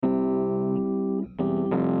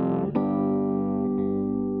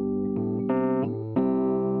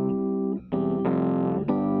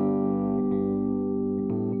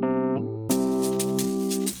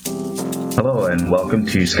Hello and welcome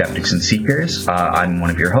to Skeptics and Seekers. I'm one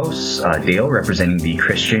of your hosts, Dale, representing the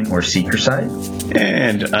Christian or Seeker side.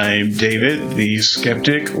 And I'm David, the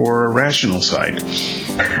skeptic or rational side.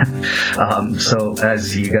 So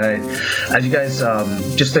as you guys,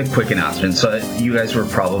 just a quick announcement. So you guys were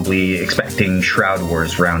probably expecting Shroud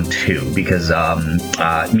Wars Round 2 because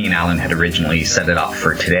me and Alan had originally set it up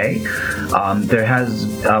for today.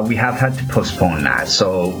 We have had to postpone that.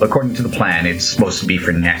 So according to the plan, it's supposed to be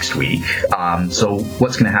for next week. So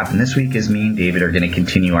what's going to happen this week is me and David are going to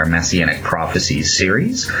continue our Messianic Prophecies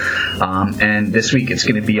series. And this week it's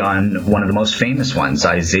going to be on one of the most famous ones,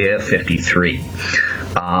 Isaiah 53.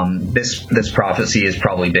 This prophecy has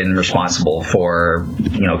probably been responsible for,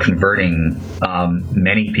 converting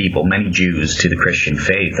many people, many Jews to the Christian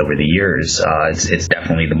faith over the years. It's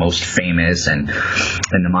definitely the most famous, and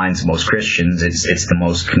in the minds of most Christians, it's the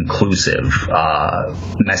most conclusive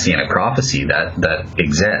Messianic prophecy that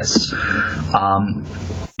exists.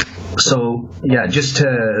 So, just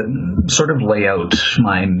to sort of lay out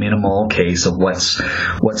my minimal case of what's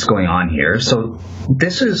going on here. So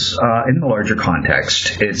this is, in the larger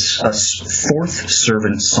context, it's a fourth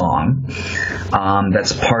servant song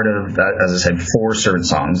that's part of, as I said, four servant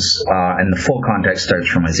songs. And the full context starts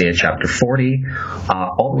from Isaiah chapter 40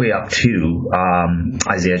 all the way up to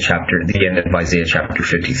the end of Isaiah chapter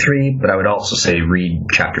 53. But I would also say read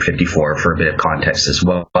chapter 54 for a bit of context as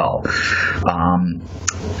well.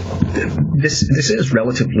 This is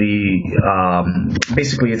relatively,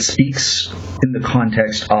 basically it speaks in the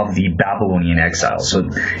context of the Babylonian exile. So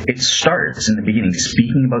it starts in the beginning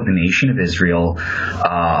speaking about the nation of Israel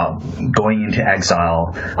going into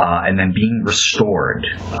exile and then being restored.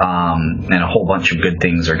 And a whole bunch of good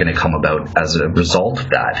things are going to come about as a result of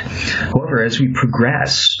that. However, as we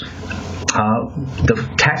progress, the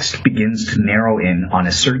text begins to narrow in on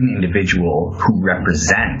a certain individual who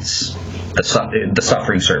represents the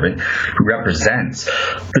suffering servant, who represents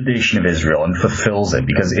the nation of Israel and fulfills it,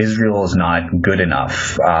 because Israel is not good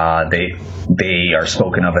enough. They are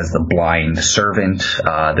spoken of as the blind servant.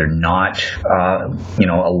 They're not,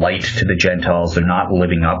 a light to the Gentiles. They're not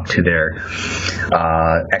living up to their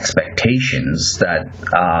expectations that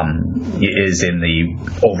is in the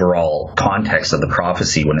overall context of the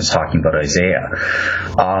prophecy when it's talking about Isaiah.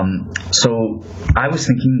 So I was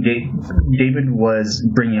thinking, David was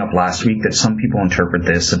bringing up last week that some people interpret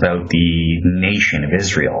this about the nation of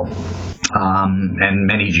Israel. And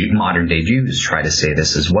many modern day Jews try to say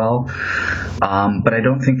this as well. But I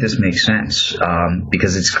don't think this makes sense,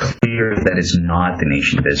 because it's clear that it's not the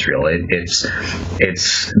nation of Israel. It's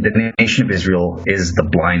the nation of Israel is the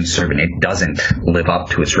blind servant. It doesn't live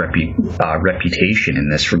up to its reputation in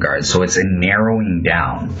this regard. So it's a narrowing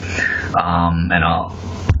down,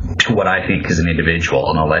 to what I think is an individual,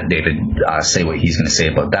 and I'll let David say what he's going to say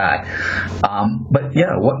about that. But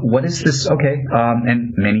what is this? Okay,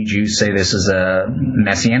 and many Jews say this is a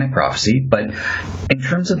messianic prophecy, but in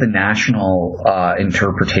terms of the national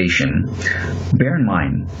interpretation, bear in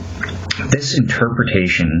mind, this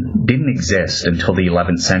interpretation didn't exist until the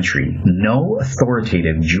 11th century. No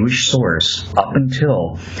authoritative Jewish source up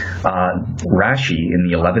until Rashi in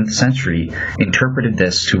the 11th century interpreted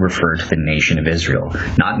this to refer to the nation of Israel.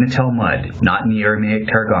 Not in the Talmud, not in the Aramaic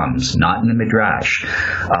Targums, not in the Midrash.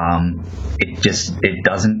 It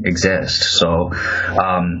doesn't exist. So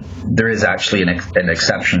there is actually an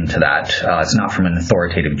exception to that. It's not from an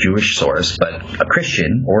authoritative Jewish source, but a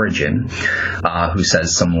Christian, Origen, who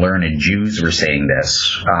says some learned Jews were saying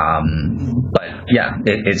this. But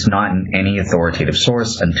it's not in any authoritative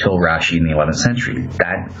source until Rashi in the 11th century.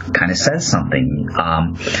 That kind of says something.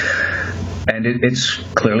 And it's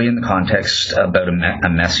clearly in the context about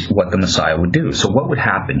what the Messiah would do. So what would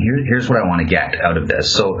happen? Here's what I want to get out of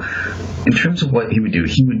this. So in terms of what he would do,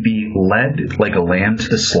 he would be led like a lamb to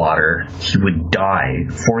the slaughter. He would die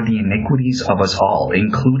for the iniquities of us all,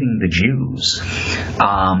 including the Jews.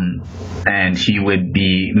 And he would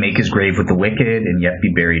make his grave with the wicked and yet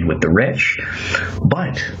be buried with the rich.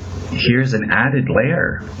 But here's an added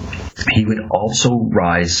layer. He would also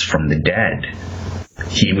rise from the dead.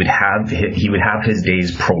 He would have his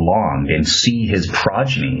days prolonged and see his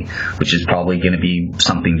progeny, which is probably going to be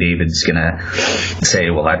something David's going to say,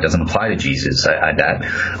 well, that doesn't apply to Jesus. So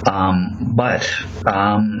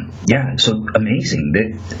amazing.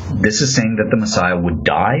 This is saying that the Messiah would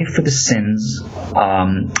die for the sins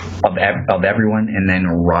of everyone and then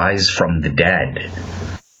rise from the dead.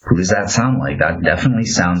 Who does that sound like? That definitely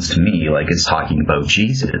sounds to me like it's talking about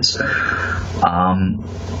Jesus.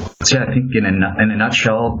 So yeah, I think in a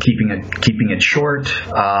nutshell, keeping it short.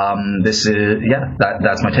 This is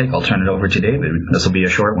that's my take. I'll turn it over to David. This will be a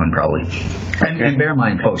short one probably. And bear in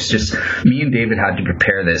mind, folks, just me and David had to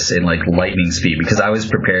prepare this in like lightning speed because I was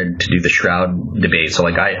prepared to do the Shroud debate. So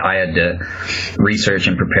like I had to research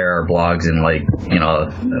and prepare our blogs in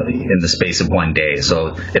in the space of one day.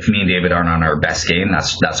 So if me and David aren't on our best game,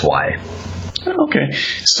 that's why. Okay,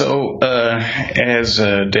 so as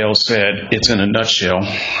Dale said, it's in a nutshell,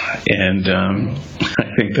 and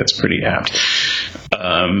I think that's pretty apt,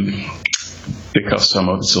 because some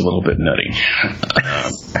of it's a little bit nutty.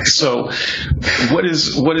 So, what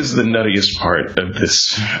is the nuttiest part of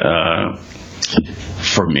this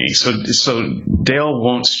for me? So Dale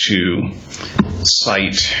wants to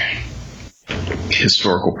cite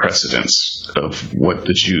historical precedents of what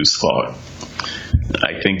the Jews thought.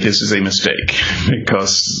 I think this is a mistake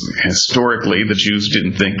because historically the Jews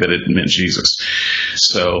didn't think that it meant Jesus.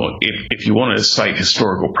 So if you want to cite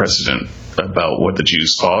historical precedent about what the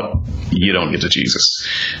Jews thought, you don't get to Jesus.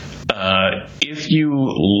 If you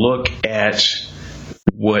look at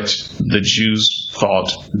what the Jews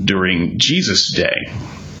thought during Jesus' day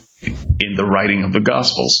in the writing of the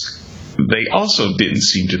Gospels, they also didn't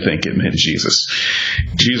seem to think it meant Jesus.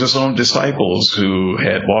 Jesus' own disciples who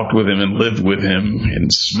had walked with him and lived with him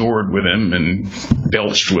and snored with him and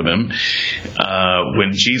belched with him,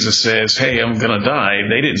 when Jesus says, "Hey, I'm going to die,"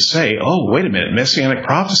 they didn't say, "Oh, wait a minute, messianic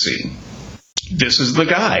prophecy. This is the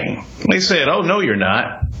guy." They said, "Oh, no, you're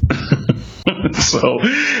not." So,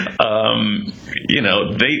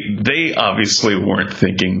 they obviously weren't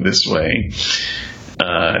thinking this way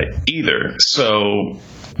either. So,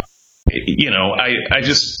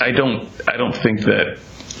 I don't think that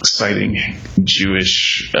citing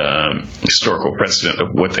Jewish historical precedent of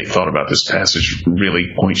what they thought about this passage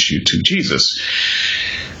really points you to Jesus.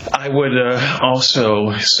 I would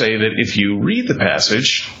also say that if you read the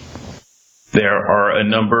passage, there are a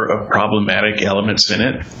number of problematic elements in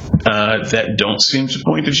it that don't seem to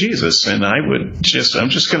point to Jesus. And I'm just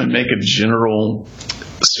going to make a general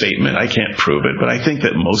statement. I can't prove it, but I think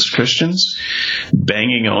that most Christians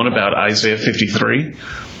banging on about Isaiah 53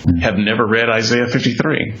 have never read Isaiah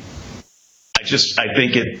 53. I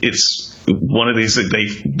think it's one of these that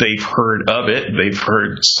they've heard of it, they've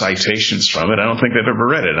heard citations from it. I don't think they've ever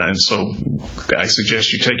read it, and so I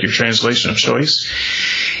suggest you take your translation of choice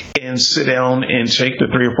and sit down and take the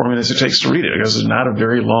 3 or 4 minutes it takes to read it, because it's not a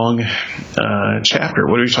very long chapter.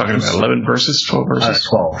 What are we talking about? 11 verses? 12 verses?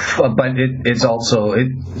 12. But it's also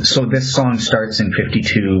so this song starts in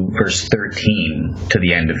 52 verse 13 to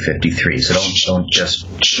the end of 53. So don't just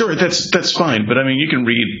sure. That's fine. But I mean, you can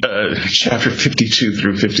read chapter 52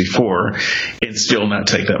 through 54 and still not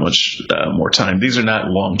take that much more time. These are not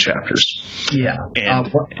long chapters. Yeah.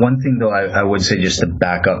 And one thing though, I would say, just to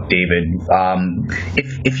back up David,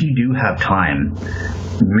 if you do have time,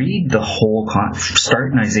 read the whole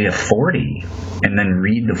start in Isaiah 40 and then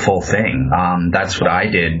read the full thing. That's what I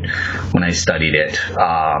did when I studied it,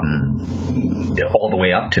 all the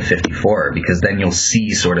way up to 54, because then you'll see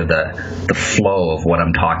sort of the flow of what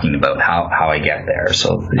I'm talking about, how I get there.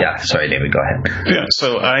 So yeah, sorry David, go ahead. Yeah,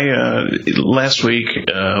 so I last week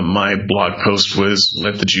my blog post was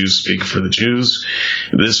 "Let the Jews speak for the Jews."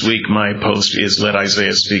 This week my post is "Let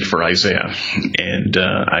Isaiah speak for Isaiah," and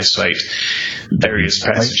I cite various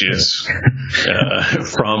passages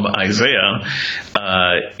from Isaiah,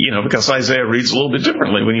 because Isaiah reads a little bit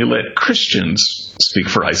differently when you let Christians speak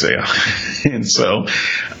for Isaiah. And so,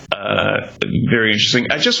 very interesting.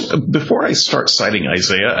 Before I start citing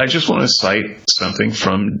Isaiah, I just want to cite something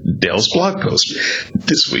from Dale's blog post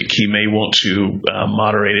this week. He may want to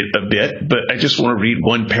moderate it a bit, but I just want to read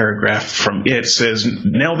one paragraph from it. It says,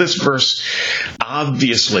 "Now this verse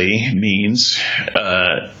obviously means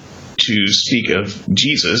to speak of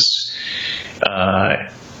Jesus."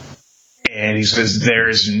 And he says, "There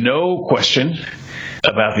is no question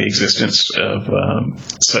about the existence of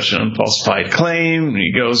such an unfalsified claim." And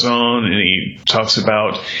he goes on and he talks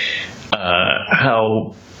about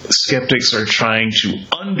how skeptics are trying to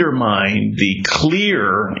undermine the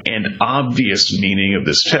clear and obvious meaning of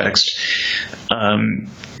this text.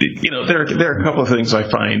 There are a couple of things I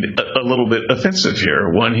find a little bit offensive here.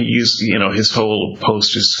 One, he used, his whole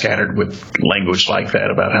post is scattered with language like that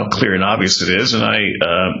about how clear and obvious it is. And I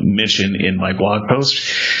mention in my blog post,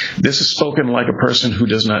 this is spoken like a person who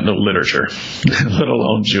does not know literature, let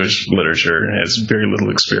alone Jewish literature, and has very little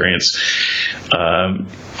experience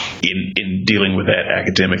in dealing with that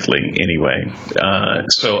academically. academically anyway.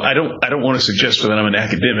 So I don't want to suggest that I'm an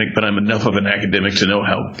academic, but I'm enough of an academic to know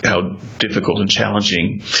how difficult and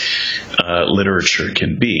challenging literature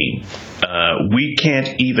can be. We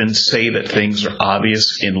can't even say that things are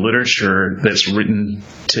obvious in literature that's written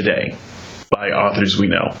today by authors we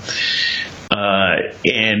know.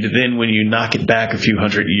 And then when you knock it back a few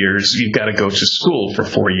hundred years, you've got to go to school for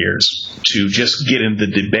 4 years to just get in the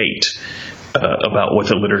debate about what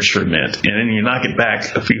the literature meant. And then you knock it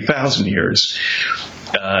back a few thousand years,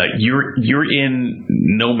 you're in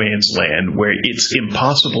no man's land where it's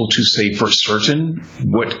impossible to say for certain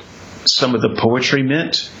what some of the poetry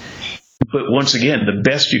meant. But once again, the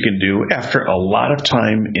best you can do after a lot of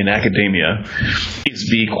time in academia is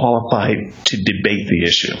be qualified to debate the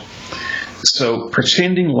issue. So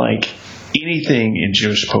pretending like anything in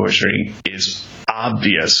Jewish poetry is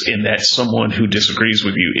obvious in that someone who disagrees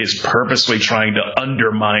with you is purposely trying to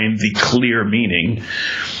undermine the clear meaning,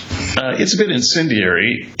 it's a bit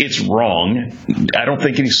incendiary. It's wrong. I don't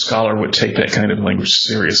think any scholar would take that kind of language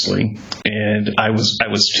seriously. And I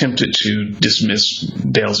was tempted to dismiss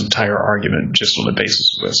Dale's entire argument just on the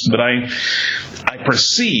basis of this. But I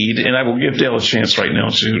proceed, and I will give Dale a chance right now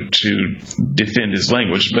to defend his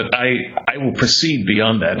language, but I will proceed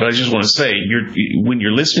beyond that. But I just want to say, when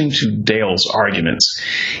you're listening to Dale's arguments,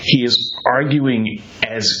 he is arguing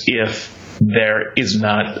as if there is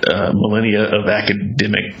not millennia of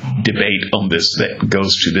academic debate on this that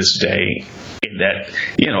goes to this day. In that,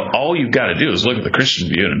 all you've got to do is look at the Christian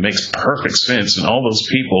view, and it makes perfect sense. And all those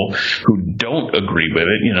people who don't agree with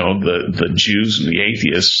it, the Jews and the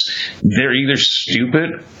atheists, they're either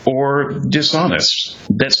stupid or dishonest.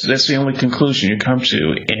 That's the only conclusion you come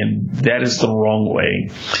to, and that is the wrong way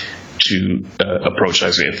to approach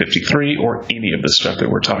Isaiah 53 or any of the stuff that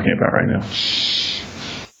we're talking about right now.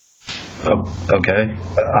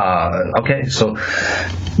 Okay. So,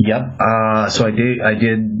 yep. So I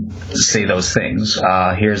did say those things.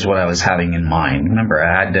 Here's what I was having in mind. Remember,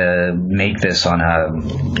 I had to make this on a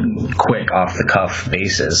quick, off-the-cuff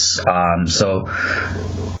basis.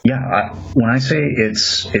 When I say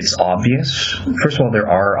it's obvious, first of all, there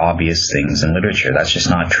are obvious things in literature. That's just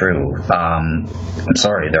not true. I'm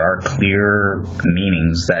sorry. There are clear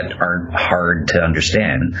meanings that aren't hard to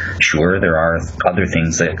understand. Sure, there are other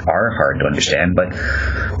things that are hard to understand, but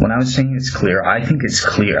when I was saying it's clear, I think it's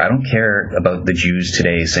clear. I don't care about the Jews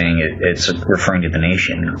today saying it's referring to the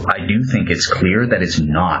nation. I do think it's clear that it's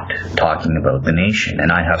not talking about the nation,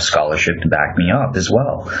 and I have scholarship to back me up as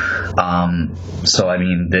well.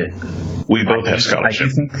 We both have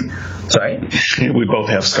scholarship. Sorry? We both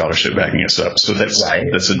have scholarship backing us up, so that's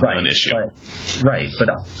a non-issue. But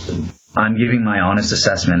I'm giving my honest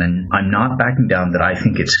assessment, and I'm not backing down that I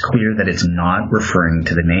think it's clear that it's not referring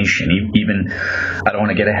to the nation. Even, I don't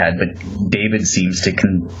want to get ahead, but David seems to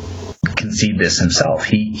concede this himself.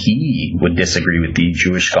 He would disagree with the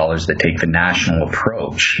Jewish scholars that take the national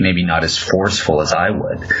approach, maybe not as forceful as I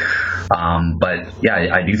would. But yeah,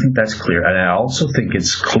 I do think that's clear. And I also think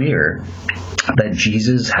it's clear that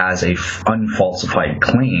Jesus has a unfalsified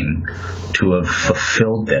claim to have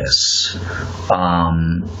fulfilled this.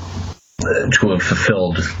 To have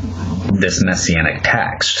fulfilled this messianic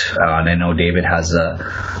text. And I know David has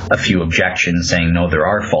a few objections saying, no, there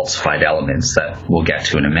are falsified elements that we'll get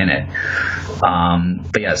to in a minute.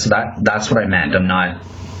 But yeah, so that's what I meant. I'm not,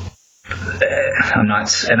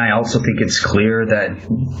 and I also think it's clear that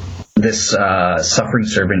this suffering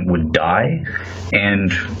servant would die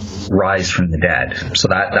and rise from the dead. So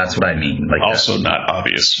that's what I mean. Also not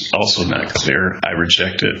obvious. Also not clear. I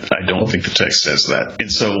reject it. I don't think the text says that.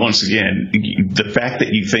 And so once again, the fact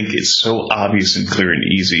that you think it's so obvious and clear and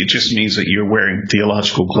easy, it just means that you're wearing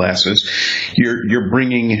theological glasses. You're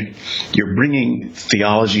bringing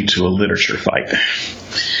theology to a literature fight,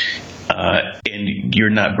 and you're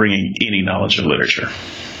not bringing any knowledge of literature.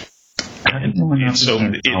 And so,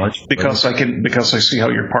 because I see how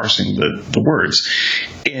you're parsing the words,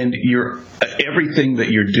 and everything that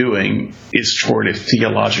you're doing is toward a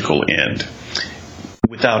theological end,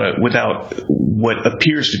 without what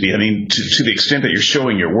appears to be. I mean, to the extent that you're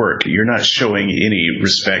showing your work, you're not showing any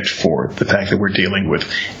respect for the fact that we're dealing with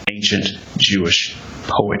ancient Jewish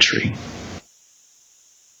poetry.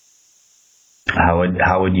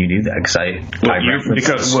 How would you do that?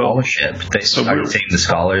 Because scholarship. Are you saying the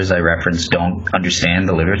scholars I reference don't understand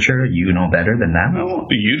the literature? You know better than them. Well,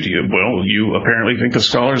 you do. Well, you apparently think the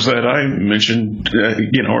scholars that I mentioned,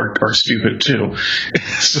 are stupid too.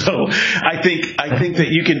 So I think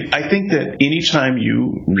that anytime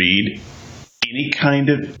you read any kind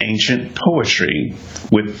of ancient poetry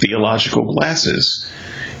with theological glasses,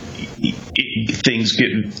 things get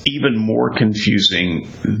even more confusing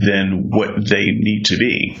than what they need to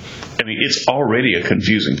be. I mean, it's already a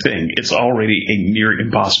confusing thing. It's already a near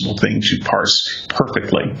impossible thing to parse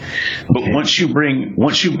perfectly. But once you bring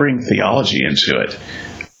theology into it,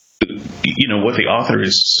 what the author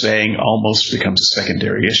is saying almost becomes a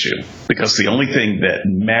secondary issue, because the only thing that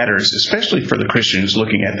matters, especially for the Christian who's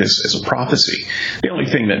looking at this as a prophecy, the only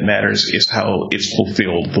thing that matters is how it's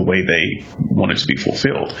fulfilled the way they want it to be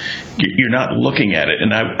fulfilled. You're not looking at it,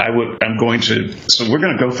 and so we're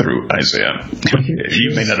going to go through Isaiah.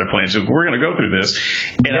 You may not have planned to, but we're going to go through this,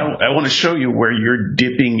 and I want to show you where you're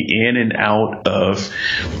dipping in and out of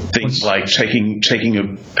things like taking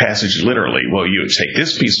a passage literally. Well, you would take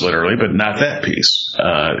this piece literally, but not that piece.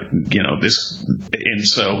 This, and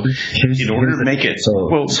so in order to make it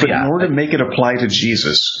in order to make it apply to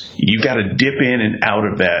Jesus, you got to dip in and out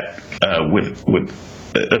of that with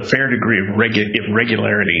a fair degree of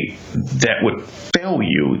irregularity that would fail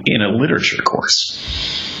you in a literature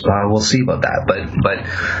course. We'll see about that, but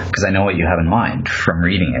because I know what you have in mind from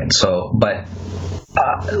reading it. So, but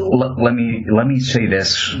let me say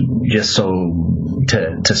this just so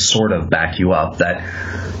to sort of back you up, that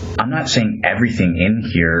I'm not saying everything in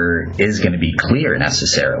here is going to be clear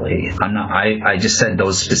necessarily. I just said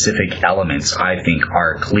those specific elements I think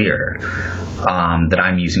are clear, that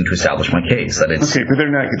I'm using to establish my case. That it's okay, but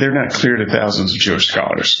they're not clear to thousands of Jewish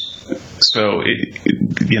scholars. So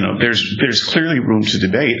there's clearly room to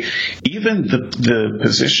debate. Even the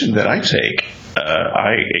position that I take,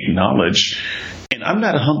 I acknowledge. And I'm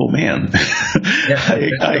not a humble man.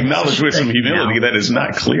 I acknowledge with some humility that is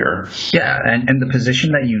not clear. Yeah, and the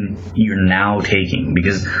position that you're now taking,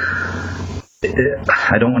 because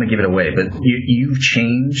I don't want to give it away, but you've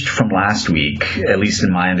changed from last week, at least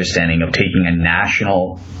in my understanding, of taking a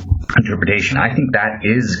national interpretation. I think that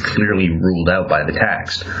is clearly ruled out by the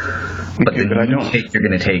text. But the new take you're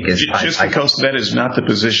going to take is because that is not the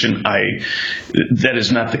position that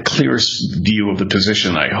is not the clearest view of the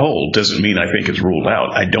position I hold, doesn't mean I think it's ruled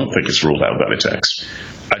out. I don't think it's ruled out by the text.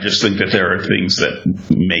 I just think that there are things that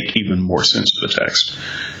make even more sense to the text.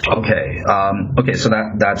 Okay. So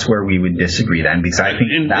that's where we would disagree then, because I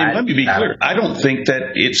think and let me be clear. I don't think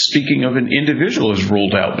that it's speaking of an individual is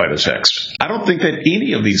ruled out by the text. I don't think that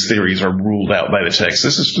any of these theories are ruled out by the text.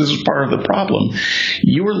 This is part of the problem.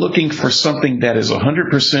 You are looking for something that is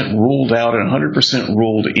 100% ruled out and 100%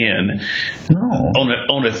 ruled in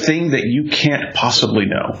on a thing that you can't possibly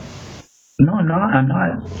know. No, I'm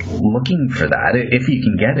not looking for that. If you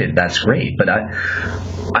can get it, that's great. But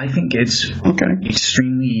I think it's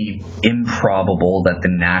extremely improbable that the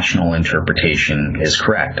national interpretation is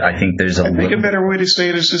correct. I think there's a better way to say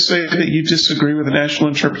it is to say that you disagree with the national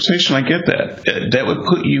interpretation. I get that. That would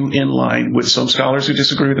put you in line with some scholars who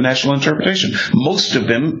disagree with the national interpretation. Most of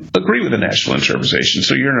them agree with the national interpretation.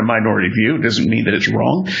 So you're in a minority view. It doesn't mean that it's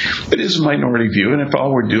wrong. It is a minority view. And if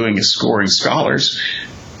all we're doing is scoring scholars,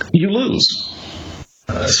 you lose.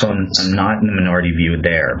 So I'm not in the minority view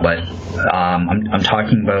there, but I'm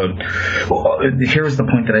talking about. Well, here's the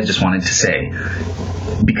point that I just wanted to say,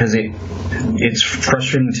 because it's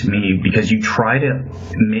frustrating to me because you try to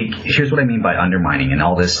make. Here's what I mean by undermining and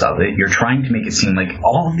all this stuff. You're trying to make it seem like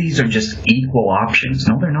all of these are just equal options.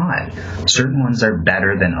 No, they're not. Certain ones are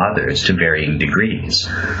better than others to varying degrees.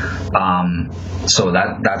 So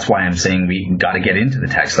that's why I'm saying we got to get into the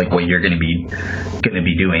text, like what you're going to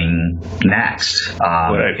be doing next.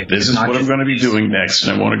 This is what I'm going to be doing next,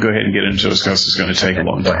 and I want to go ahead and get into this because it's going to take a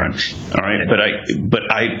long time. All right, but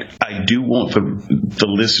I do want the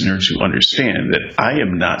listener to understand that I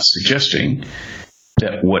am not suggesting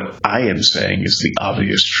that what I am saying is the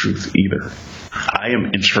obvious truth either. I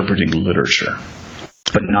am interpreting literature.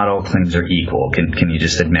 But not all claims are equal. Can you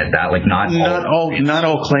just admit that? Like not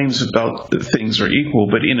all claims about things are equal,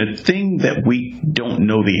 but in a thing that we don't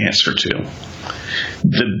know the answer to,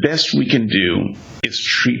 the best we can do is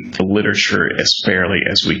treat the literature as fairly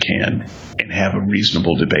as we can and have a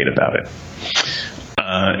reasonable debate about it.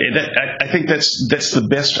 I think that's the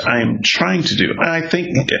best I'm trying to do. I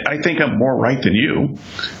think I'm more right than you,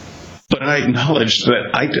 but I acknowledge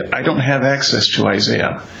that I don't have access to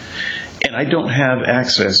Isaiah. And I don't have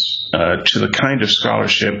access to the kind of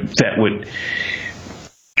scholarship that would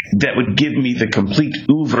give me the complete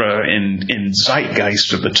oeuvre and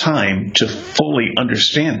zeitgeist of the time to fully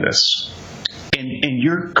understand this. And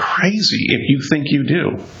you're crazy if you think you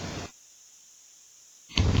do.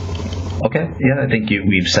 Okay, yeah, I think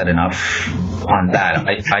we've said enough on that.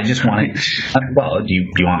 I just wanted, well, do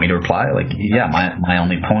you want me to reply? Like, yeah, my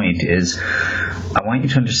only point is, I want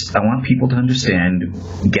people to understand,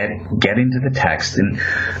 get into the text and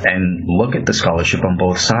look at the scholarship on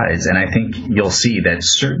both sides, and I think you'll see that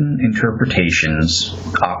certain interpretations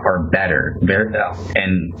are better,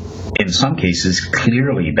 and in some cases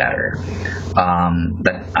clearly better.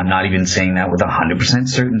 That I'm not even saying that with 100%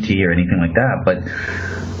 certainty or anything like that, but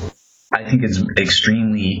I think it's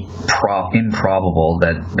extremely improbable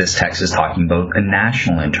that this text is talking about a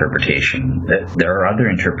national interpretation. There are other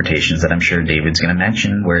interpretations that I'm sure David's going to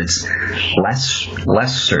mention where it's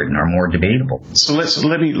less certain or more debatable. So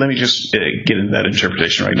let me just get into that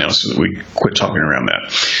interpretation right now, so that we quit talking around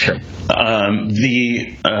that. Sure.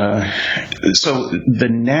 So the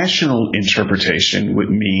national interpretation would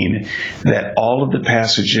mean that all of the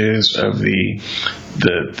passages of the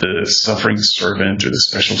suffering servant or the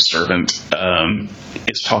special servant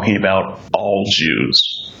is talking about all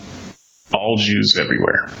Jews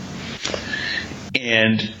everywhere,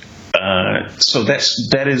 and so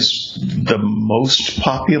that is the most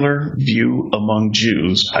popular view among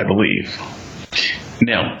Jews, I believe.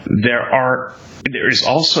 Now, there is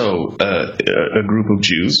also a group of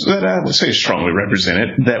Jews that I would say is strongly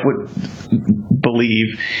represented that would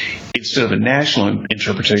believe instead of a national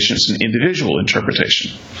interpretation, it's an individual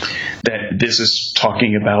interpretation. That this is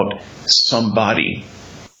talking about somebody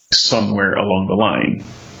somewhere along the line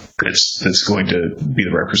that's going to be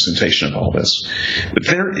the representation of all this. But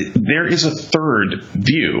there is a third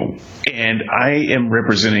view, and I am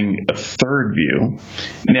representing a third view.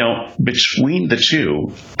 Now, between the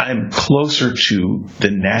two, I'm closer to the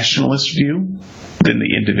nationalist view than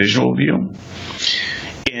the individual view.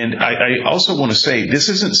 And I also want to say, this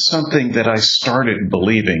isn't something that I started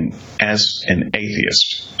believing as an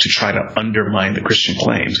atheist to try to undermine the Christian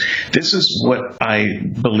claims. This is what I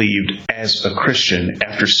believed as a Christian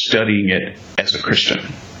after studying it as a Christian.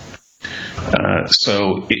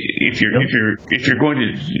 So if you're going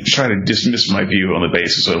to try to dismiss my view on the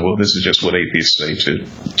basis of, well, this is just what atheists say to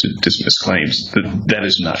dismiss claims, that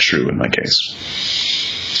is not true in my case.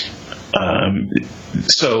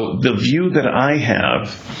 So the view that I have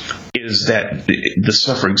is that the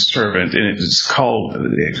suffering servant, and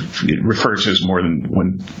it refers to as more than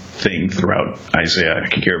one thing throughout Isaiah, I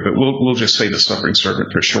can hear, but we'll just say the suffering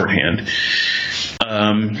servant for shorthand,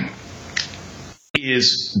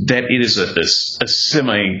 is that it is a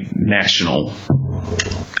semi-national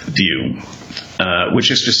view,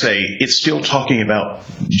 which is to say it's still talking about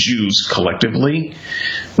Jews collectively,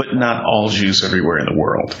 but not all Jews everywhere in the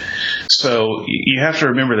world. So you have to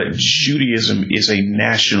remember that Judaism is a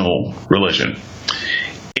national religion.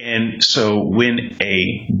 And so when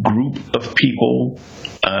a group of people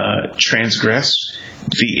transgress,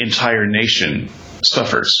 the entire nation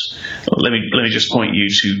suffers. Let me just point you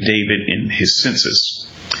to David in his census.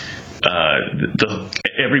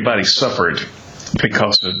 Everybody suffered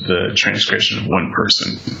because of the transgression of one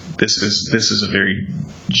person. This is a very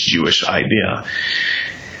Jewish idea.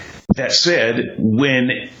 That said,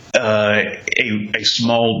 when a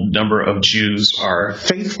small number of Jews are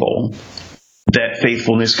faithful, that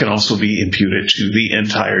faithfulness can also be imputed to the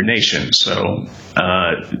entire nation. So,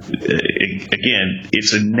 again,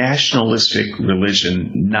 it's a nationalistic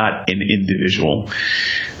religion, not an individual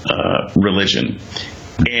religion.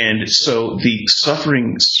 And so the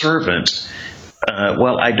suffering servant,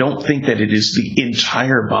 well, I don't think that it is the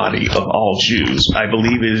entire body of all Jews. I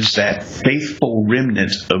believe it is that faithful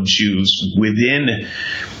remnant of Jews within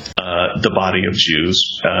the body of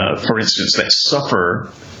Jews, for instance, that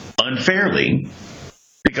suffer unfairly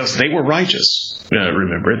because they were righteous.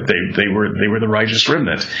 Remember, they were the righteous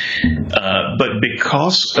remnant. But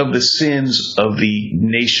because of the sins of the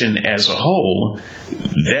nation as a whole,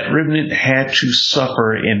 that remnant had to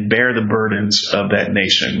suffer and bear the burdens of that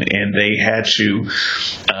nation, and they had to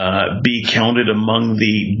be counted among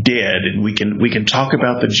the dead. And we can talk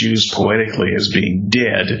about the Jews poetically as being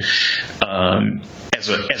dead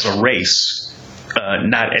as a race.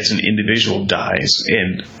 Not as an individual dies,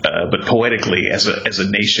 but poetically as a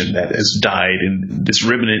nation that has died, and this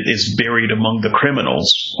remnant is buried among the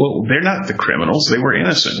criminals. Well, they're not the criminals; they were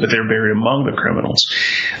innocent, but they're buried among the criminals.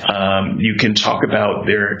 You can talk about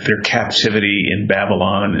their captivity in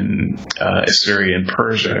Babylon and Assyria and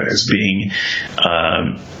Persia as being,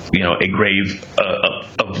 a grave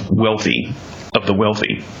of wealthy of the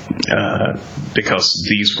wealthy, because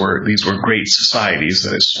these were great societies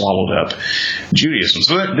that had swallowed up Judaism.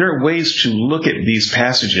 So there are ways to look at these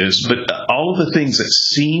passages, but all of the things that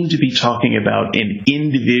seem to be talking about an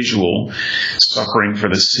individual suffering for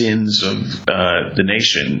the sins of the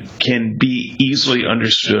nation can be easily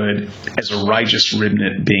understood as a righteous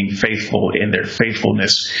remnant being faithful, and their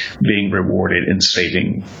faithfulness being rewarded in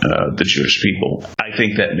saving the Jewish people. I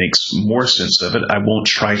think that makes more sense of it. I won't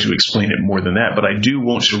try to explain it more than that, but I do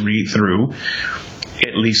want to read through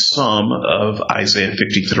at least some of Isaiah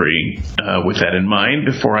 53 with that in mind.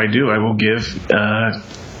 Before I do, I will give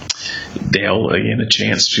Dale again a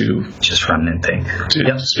chance to just remnant thing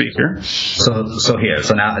to speak here. So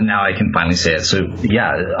now I can finally say it. So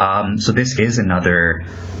so this is another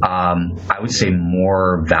I would say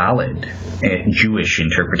more valid Jewish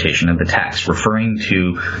interpretation of the text, referring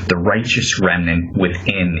to the righteous remnant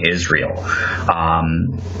within Israel.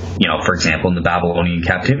 For example, in the Babylonian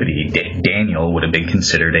captivity, Daniel would have been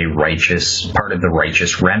considered a righteous part of the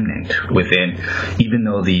righteous remnant within, even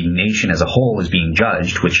though the nation as a whole is being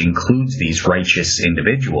judged, which includes these righteous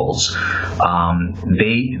individuals.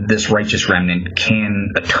 This righteous remnant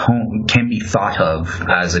can be thought of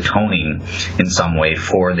as atoning in some way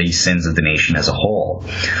for the sins of the nation as a whole.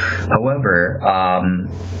 However,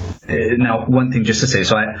 now, one thing just to say,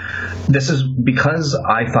 this is because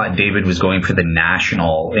I thought David was going for the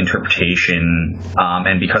national interpretation,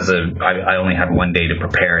 and because I only had one day to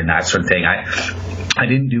prepare and that sort of thing, I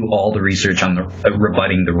didn't do all the research on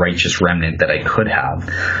rebutting the righteous remnant that I could have.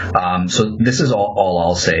 So this is all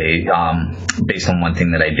I'll say, based on one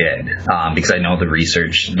thing that I did, because I know the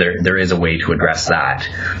research, there is a way to address that.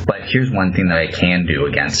 But here's one thing that I can do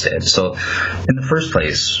against it. So in the first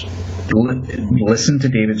place, listen to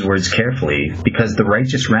David's words carefully, because the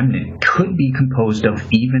righteous remnant could be composed of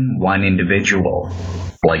even one individual,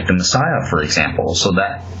 like the Messiah, for example, so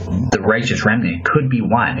that the righteous remnant could be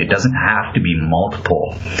one. It doesn't have to be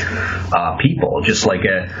multiple people. Just like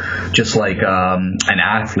an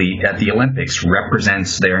athlete at the Olympics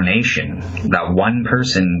represents their nation. That one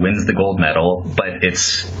person wins the gold medal, but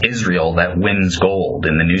it's Israel that wins gold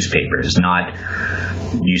in the newspapers, not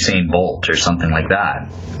Usain Bolt or something like that.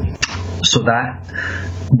 So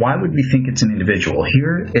why would we think it's an individual?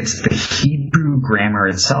 Here, it's the Hebrew grammar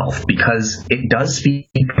itself, because it does speak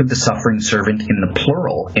of the suffering servant in the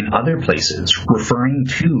plural in other places, referring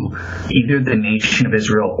to either the nation of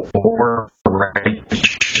Israel or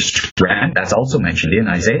righteous remnant. That's also mentioned in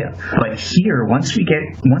Isaiah. But here, once you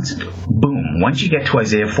get to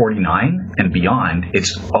Isaiah 49 and beyond,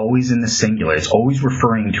 it's always in the singular. It's always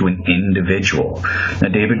referring to an individual. Now,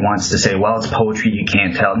 David wants to say, well, it's poetry, you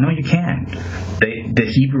can't tell. No, you can. The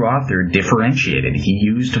Hebrew author differentiated. He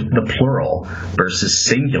used the plural versus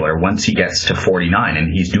singular once he gets to 49,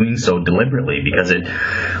 and he's doing so deliberately, because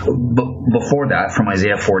before that, from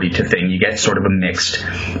Isaiah 40 to thing, you get sort of a mixed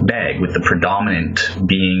bag, with the predominant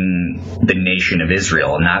being the nation of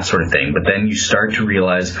Israel and that sort of thing. But then you start to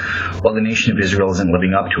realize, well, the nation of Israel isn't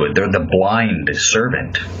living up to it. They're the blind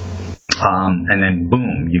servant. And then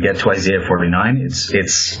boom, you get to Isaiah 49.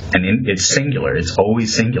 It's singular. It's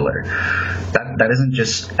always singular. That isn't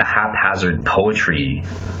just a haphazard poetry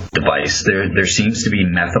device. There seems to be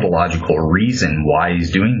methodological reason why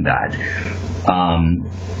he's doing that.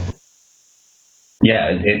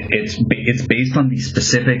 It's based on the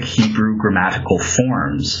specific Hebrew grammatical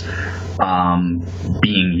forms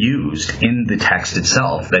being used in the text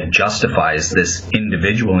itself that justifies this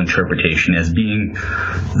individual interpretation as being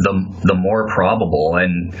the more probable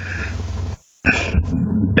and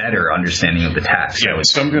better understanding of the text. Yeah,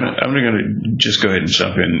 so I'm gonna just go ahead and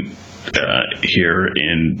jump in here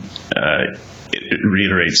and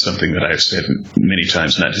reiterate something that I've said many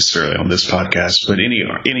times, not necessarily on this podcast, but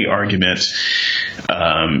any argument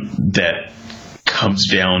that comes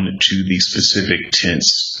down to the specific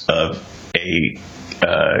tense of a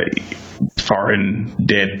foreign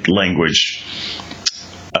dead language,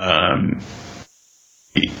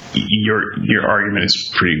 your argument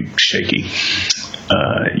is pretty shaky.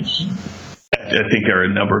 I think there are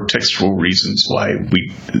a number of textual reasons why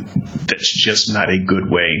that's just not a good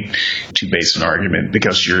way to base an argument,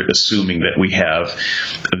 because you're assuming that we have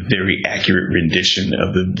a very accurate rendition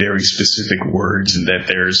of the very specific words, and that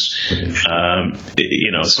there's,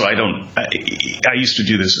 so I used to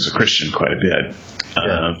do this as a Christian quite a bit.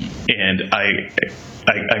 And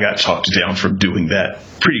I got talked down from doing that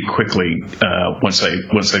pretty quickly once I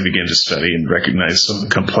began to study and recognize some of the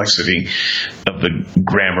complexity of the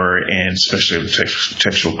grammar, and especially of the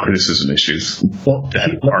textual criticism issues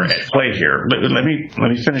that are at play here. Let me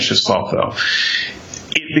finish this thought, though.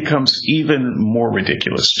 it becomes even more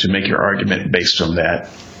ridiculous to make your argument based on that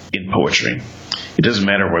in poetry. It doesn't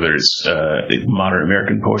matter whether it's modern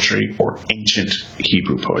American poetry or ancient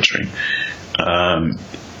Hebrew poetry.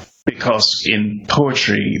 Because in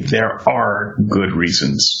poetry, there are good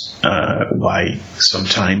reasons why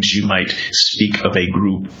sometimes you might speak of a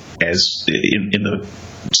group as in the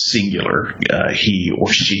singular, he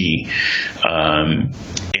or she,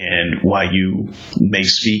 and why you may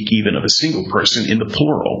speak even of a single person in the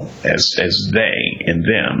plural as they and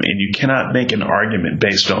them. And you cannot make an argument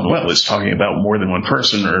based on, well, it's talking about more than one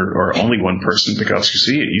person or only one person, because you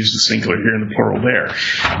see it used the singular here and the plural there.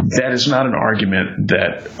 That is not an argument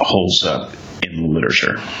that holds up in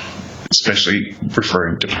literature, especially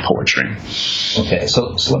referring to poetry. Okay,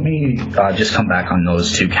 so let me just come back on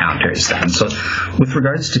those two counters then. So with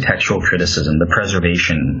regards to textual criticism, the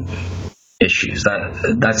preservation issues,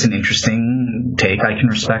 that's an interesting take. I can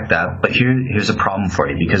respect that. But here's a problem for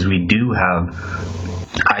you, because we do have,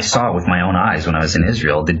 I saw it with my own eyes when I was in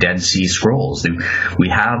Israel, the Dead Sea Scrolls. We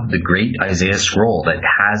have the great Isaiah scroll that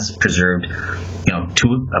has preserved,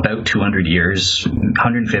 about 200 years,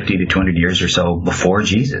 150 to 200 years or so before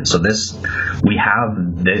Jesus. So we have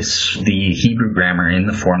the Hebrew grammar in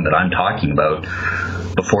the form that I'm talking about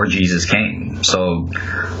before Jesus came. So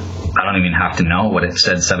I don't even have to know what it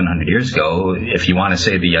said 700 years ago. If you want to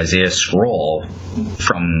say the Isaiah scroll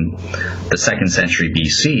from the 2nd century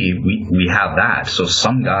BC, we have that. So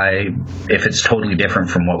some guy, if it's totally different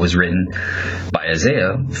from what was written by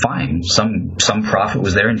Isaiah, fine. Some prophet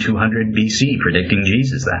was there in 200 BC predicting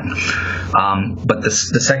Jesus then. But the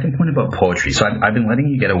second point about poetry, so I've been letting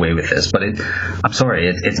you get away with this, but I'm sorry,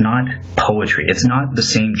 it's not poetry. It's not the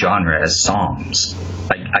same genre as Psalms.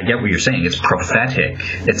 I get what you're saying. It's prophetic.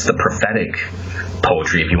 It's the prophetic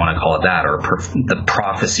poetry, if you want to call it that, or the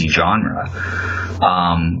prophecy genre.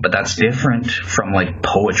 But that's different from like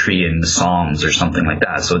poetry in the Psalms or something like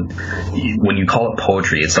that. So when you call it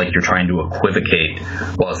poetry, it's like you're trying to equivocate.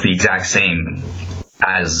 Well, it's the exact same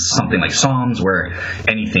as something like Psalms, where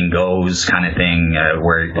anything goes kind of thing.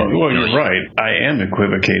 Well, you're right. I am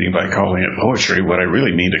equivocating by calling it poetry. What I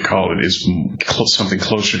really mean to call it is something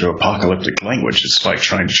closer to apocalyptic language. It's like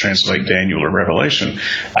trying to translate Daniel or Revelation.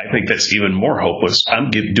 I think that's even more hopeless. I'm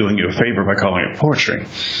doing you a favor by calling it poetry.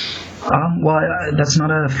 That's not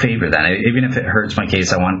a favor then. Even if it hurts my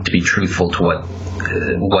case, I want to be truthful to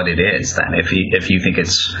what it is then. If you think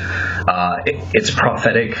it's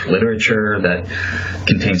prophetic literature that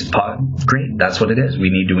contains great, that's what it is. We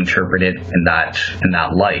need to interpret it in that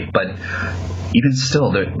light. But even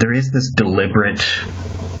still, there is this deliberate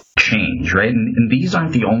change, right? And these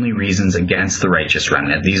aren't the only reasons against the righteous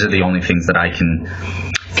remnant. These are the only things that I can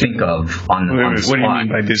think of on the spot. What do you mean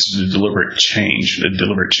by this is a deliberate change? A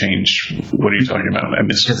deliberate change? What are you talking about?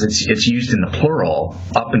 Because it's used in the plural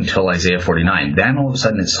up until Isaiah 49. Then all of a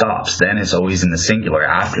sudden it stops. Then it's always in the singular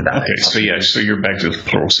after that. Okay, so you're back to the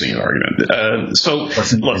plural singular argument.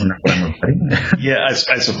 Yeah,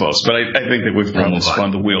 I suppose. But I think that we've probably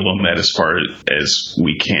spun the wheel on that as far as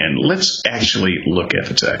we can. Let's actually look at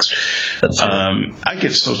the text. I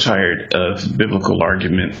get so tired of biblical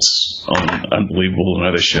arguments on Unbelievable and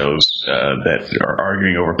other shows that are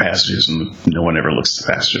arguing over passages, and no one ever looks at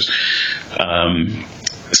the passages.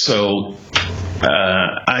 So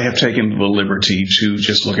I have taken the liberty to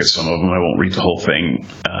just look at some of them. I won't read the whole thing,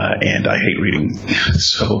 and I hate reading.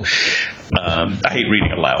 So I hate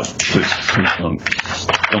reading aloud. Please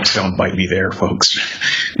don't soundbite me there, folks.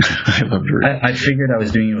 I love to read. I figured I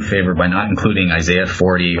was doing you a favor by not including Isaiah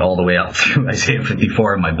 40 all the way up through Isaiah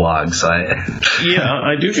 54 in my blog. So yeah,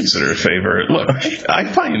 I do consider it a favor. Look, I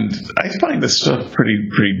find this stuff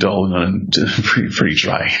pretty dull and pretty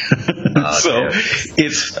dry. So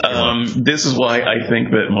it's this is why I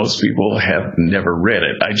think that most people have never read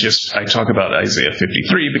it. I talk about Isaiah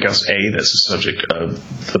 53 because A, that's the subject of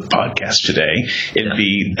the podcast today, and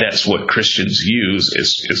B, that's what Christians use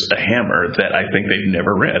is a hammer that I think they've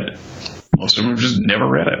never read. Most of them have just never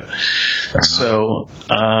read it. So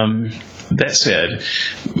that said,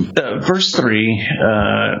 verse 3,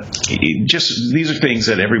 these are things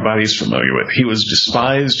that everybody's familiar with. He was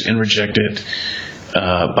despised and rejected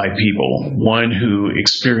by people, one who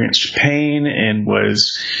experienced pain and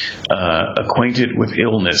was acquainted with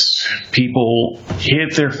illness. People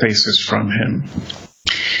hid their faces from him.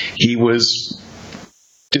 He was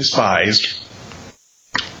despised,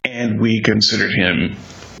 and we considered him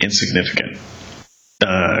insignificant.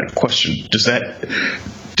 Question: Does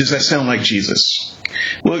that sound like Jesus?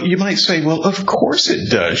 Well, you might say, well, of course it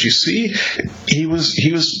does. You see, he was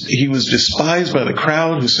despised by the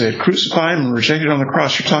crowd who said, crucify him, and rejected on the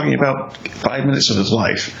cross. You're talking about 5 minutes of his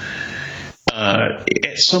life.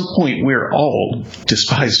 at some point we're all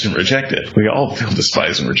despised and rejected. We all feel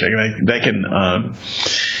despised and rejected.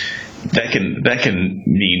 That can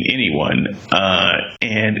mean anyone.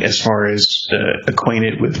 And as far as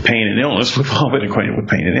acquainted with pain and illness, we've all been acquainted with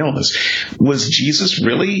pain and illness. Was Jesus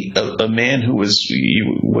really a man who was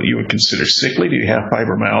what you would consider sickly? Did he have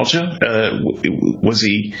fibromyalgia? Was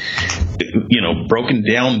he, broken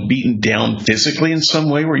down, beaten down physically in some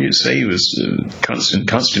way where you'd say he was in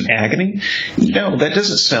constant agony? No, that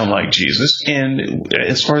doesn't sound like Jesus. And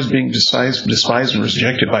as far as being despised and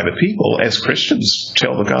rejected by the people, as Christians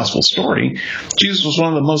tell the gospel story, Jesus was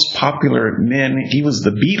one of the most popular men. He was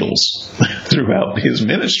the Beatles throughout his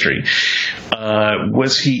ministry.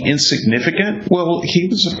 Was he insignificant? Well, he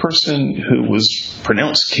was a person who was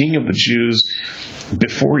pronounced King of the Jews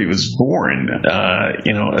before he was born.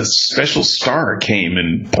 A special star came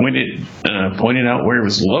and pointed out where he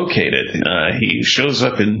was located. He shows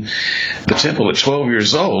up in the temple at 12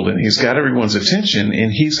 years old, and he's got everyone's attention,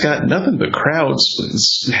 and he's got nothing but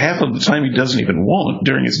crowds. Half of the time he doesn't even want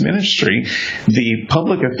during his ministry. The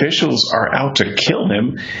public officials are out to kill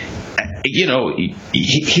him.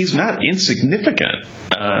 He's not insignificant.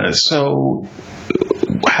 So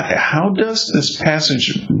how does this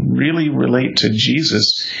passage really relate to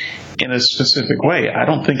Jesus in a specific way? I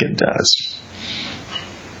don't think it does.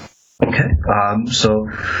 Okay, so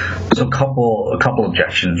a couple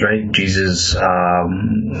objections, right? Jesus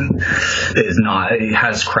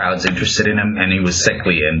has crowds interested in him, and he was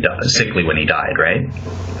sickly when he died, right?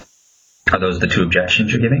 Are those the two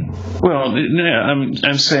objections you're giving? Well, no,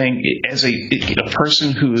 I'm saying as a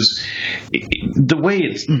person who's the way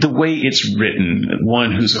it's written,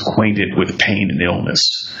 one who's acquainted with pain and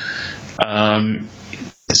illness,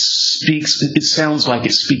 it sounds like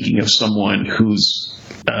it's speaking of someone who's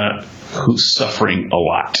suffering a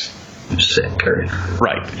lot, sick,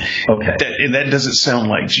 right? Okay, that doesn't sound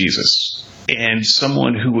like Jesus. And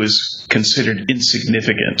someone who was considered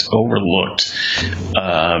insignificant, overlooked,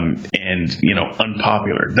 and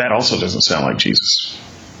unpopular. That also doesn't sound like Jesus.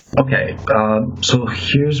 Okay, so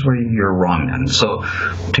here's where you're wrong then. So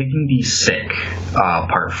taking the sick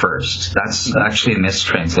part first, that's actually a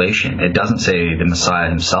mistranslation. It doesn't say the Messiah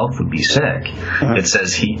himself would be sick. It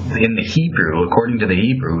says in the Hebrew, according to the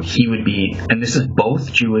Hebrew, he would be, and this is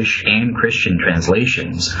both Jewish and Christian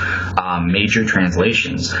translations, major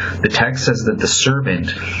translations. The text says that the servant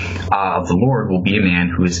of the Lord will be a man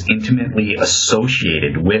who is intimately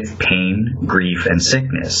associated with pain, grief, and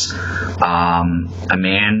sickness. A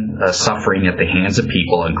man suffering at the hands of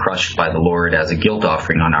people and crushed by the Lord as a guilt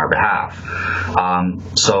offering on our behalf.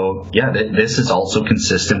 This is also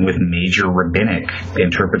consistent with major rabbinic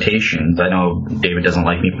interpretations. I know David doesn't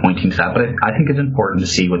like me pointing to that, but I think it's important to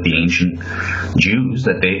see what the ancient Jews,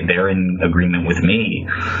 that they're in agreement with me.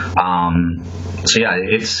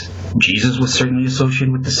 Jesus was certainly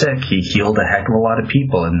associated with the sick. He healed a heck of a lot of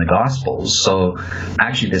people in the Gospels. So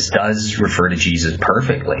actually this does refer to Jesus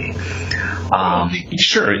perfectly.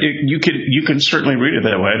 Sure, you can certainly read it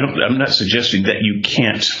that way. I'm not suggesting that you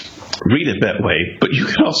can't read it that way, but you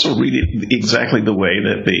can also read it exactly the way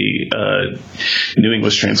that the New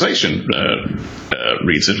English Translation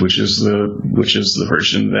reads it, which is the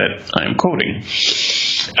version that I am quoting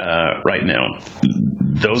right now.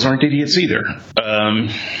 Those aren't idiots either.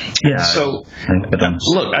 So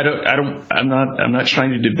look, I'm not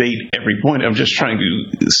trying to debate every point. I'm just trying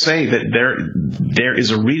to say that there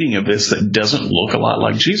is a reading of this that doesn't look a lot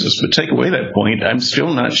like Jesus. But take away that point, I'm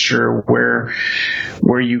still not sure where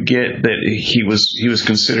you get that he was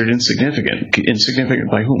considered insignificant.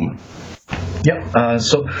 Insignificant by whom? Yep.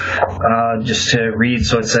 Just to read,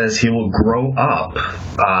 so it says he will grow up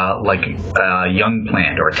like a young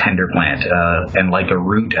plant or a tender plant, and like a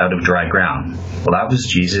root out of dry ground. Well, that was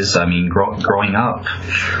Jesus. I mean, growing up,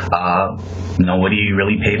 nobody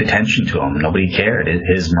really paid attention to him. Nobody cared.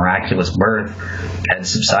 His miraculous birth had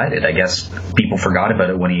subsided. I guess people forgot about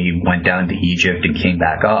it when he went down to Egypt and came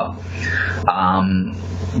back up.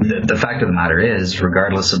 The fact of the matter is,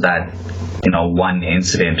 regardless of that, one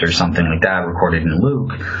incident or something like that recorded in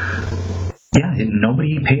Luke,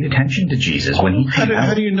 nobody paid attention to Jesus when he came out.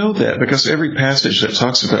 How do you know that? Because every passage that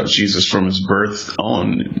talks about Jesus from his birth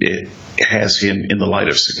on, it has him in the light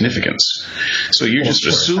of significance. So you're just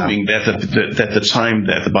assuming that the time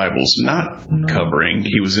that the Bible's not covering,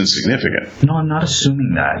 he was insignificant. No, I'm not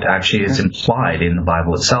assuming that. Actually, it's implied in the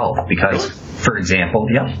Bible itself, because for example,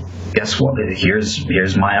 guess what?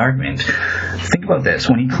 Here's my argument. Think about this.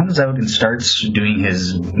 When he comes out and starts doing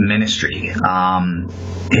his ministry,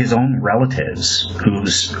 his own relatives who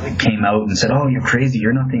came out and said, "Oh, you're crazy.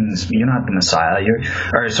 You're not the Messiah. You're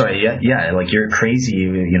you're crazy.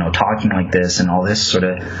 Talking like this and all this sort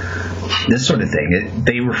of thing."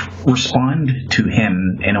 They respond to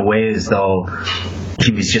him in a way as though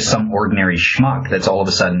he was just some ordinary schmuck that's all of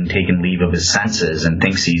a sudden taken leave of his senses and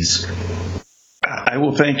thinks he's... I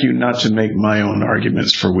will thank you not to make my own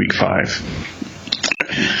arguments for week 5.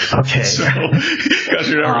 Okay. Because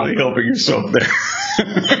you're not really helping yourself there.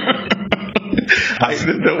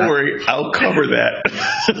 Don't worry, I'll cover that.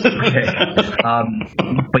 Okay.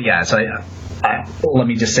 But yeah, so let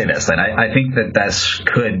me just say this then. I think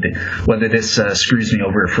whether this screws me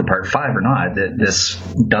over for part 5 or not, that this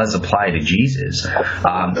does apply to Jesus.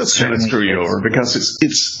 That's going to screw you over because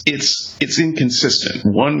it's inconsistent.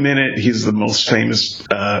 1 minute he's the most famous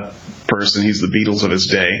person, he's the Beatles of his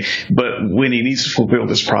day, but when he needs to fulfill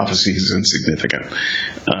this prophecy, he's insignificant.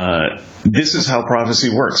 This is how prophecy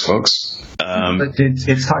works, folks.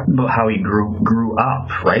 It's talking about how he grew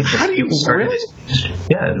up, right? How do you really?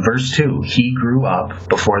 Yeah, verse 2. He grew up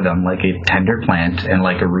before them like a tender plant and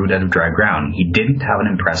like a root out of dry ground. He didn't have an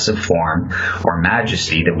impressive form or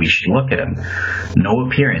majesty that we should look at him, no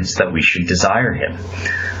appearance that we should desire him.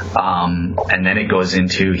 And then it goes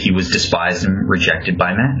into he was despised and rejected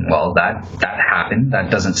by men. Well, that happened. That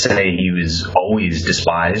doesn't say he was always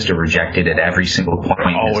despised or rejected at every single point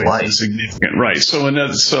in his life. Always insignificant, right?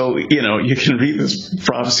 So you can read this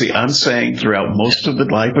prophecy. I'm saying throughout most of the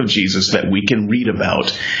life of Jesus that we can read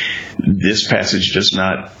about, this passage does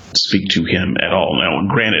not speak to him at all. Now,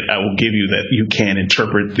 granted, I will give you that you can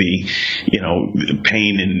interpret the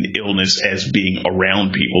pain and illness as being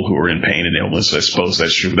around people who are in pain and illness. I suppose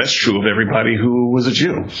that's true. That's true of everybody who was a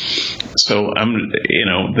Jew. So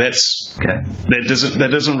that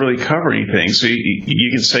doesn't really cover anything. So you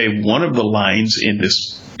can say one of the lines in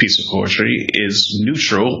this piece of poetry is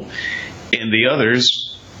neutral, and the others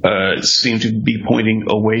seem to be pointing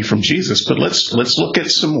away from Jesus. But let's look at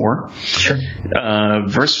some more. Sure.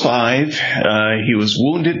 Verse 5, he was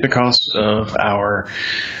wounded because of our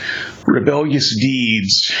rebellious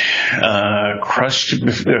deeds, crushed.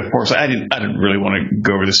 Of course, I didn't really want to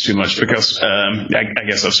go over this too much because I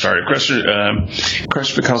guess I've started.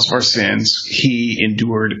 Crushed because of our sins. He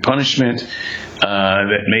endured punishment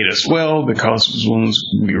that made us well. Because of his wounds,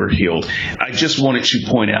 we were healed. I just wanted to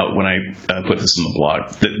point out when I put this in the blog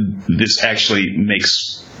that this actually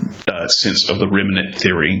makes sense of the remnant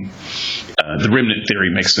theory. The remnant theory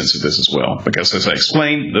makes sense of this as well, because as I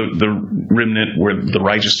explained, the remnant were the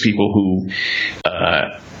righteous people who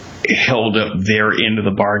held up their end of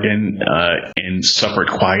the bargain and suffered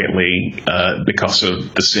quietly because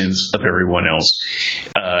of the sins of everyone else,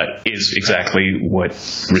 is exactly what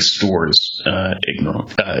restores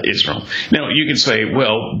Israel. Now, you can say,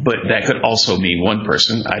 well, but that could also mean one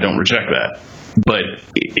person. I don't reject that. But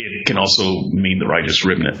it can also mean the righteous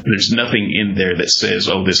remnant. There's nothing in there that says,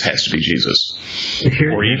 oh, this has to be Jesus,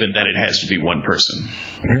 or even that it has to be one person.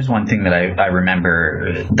 Here's one thing that I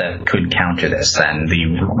remember that could counter this then, the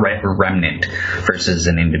remnant versus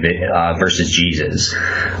an versus Jesus.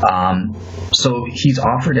 So he's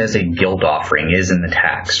offered as a guilt offering, is in the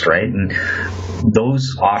text, right? And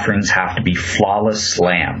those offerings have to be flawless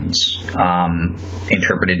lambs,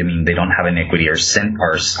 interpreted to mean they don't have iniquity or sin,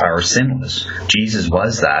 are sinless. Jesus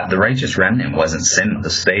was that. The righteous remnant wasn't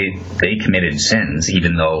sinless. They committed sins,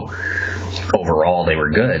 even though overall they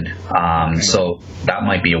were good. So that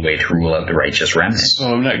might be a way to rule out the righteous remnant. So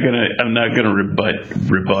I'm not gonna rebut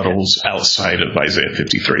rebuttals outside of Isaiah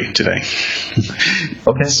 53 today.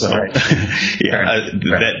 Okay. So all right. Yeah,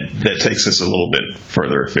 that takes us a little bit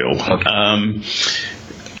further afield. Okay.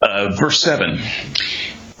 Verse 7.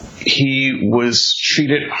 He was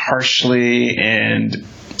treated harshly and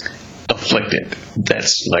afflicted.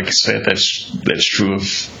 That's, like I said, that's true of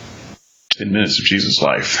 10 minutes of Jesus'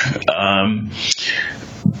 life.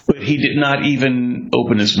 But he did not even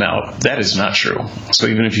open his mouth. That is not true. So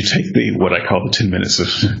even if you take what I call the 10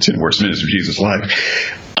 worst minutes of Jesus' life,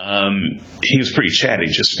 he was pretty chatty.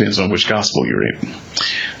 Just depends on which gospel you read.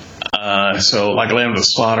 So like a lamb to the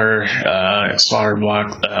slaughter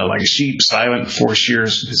block, like a sheep, silent, 4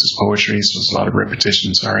 shears. This is poetry, so it's a lot of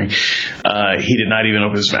repetition, sorry. He did not even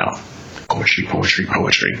open his mouth. Poetry. Or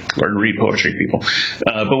read poetry, people.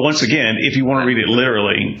 But once again, if you want to read it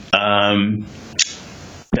literally,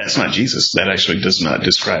 that's not Jesus. That actually does not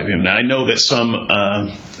describe him. Now, I know that some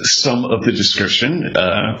of the description,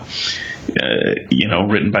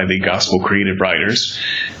 written by the gospel creative writers,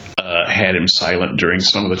 had him silent during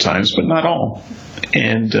some of the times, but not all.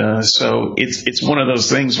 And so it's one of those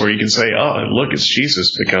things where you can say, oh, look, it's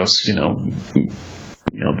Jesus, because,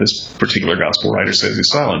 this particular gospel writer says he's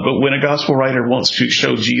silent. But when a gospel writer wants to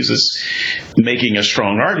show Jesus making a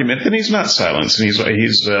strong argument, then he's not silenced, and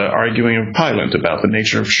he's arguing with Pilate about the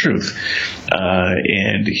nature of truth,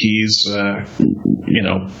 and he's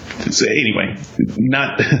anyway,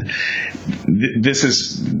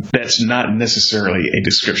 that's not necessarily a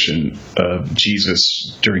description of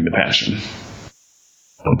Jesus during the Passion.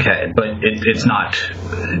 Okay, but it's not,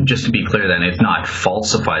 just to be clear then, it's not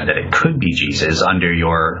falsified that it could be Jesus under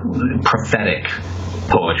your prophetic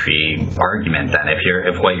poetry argument then.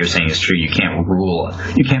 If what you're saying is true, you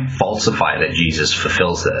can't falsify that Jesus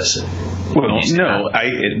fulfills this. Well,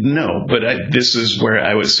 this is where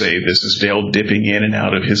I would say this is Dale dipping in and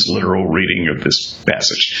out of his literal reading of this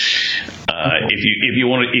passage. If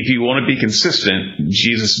you want to be consistent,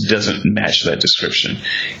 Jesus doesn't match that description.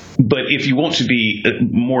 But if you want to be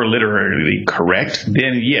more literally correct,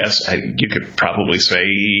 then yes, you could probably say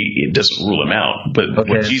it doesn't rule him out. But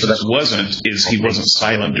what Jesus wasn't is he wasn't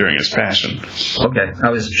silent during his Passion. Okay, I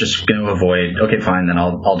was just going to avoid. Okay, fine, then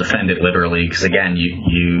I'll defend it literally, because again,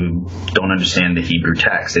 you don't understand the Hebrew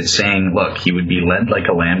text. It's saying, look, he would be led like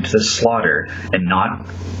a lamb to the slaughter and not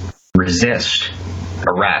resist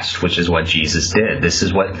arrest, which is what Jesus did. This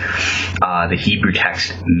is what the Hebrew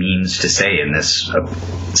text means to say in this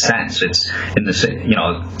sense. It's in this,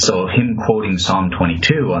 so him quoting Psalm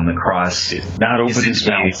 22 on the cross. Did not open his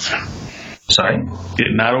mouth. Sorry?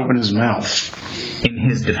 Did not open his mouth. In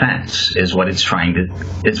his defense is what it's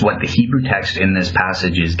is what the Hebrew text in this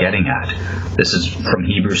passage is getting at. This is from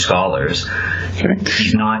Hebrew scholars. Okay.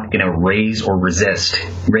 He's not going to raise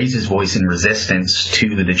his voice in resistance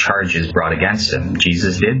to the charges brought against him.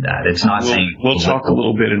 Jesus did that. It's not saying... We'll talk a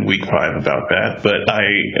little bit in week 5 about that, but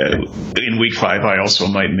in week 5 I also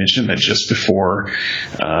might mention that just before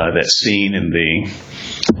that scene in the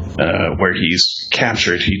where he's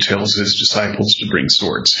captured, he tells his disciples to bring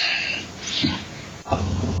swords.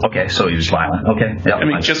 Okay, so he was violent. Okay, yeah. I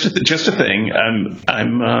mean, just a thing.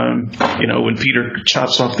 When Peter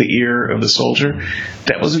chops off the ear of the soldier,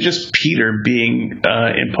 that wasn't just Peter being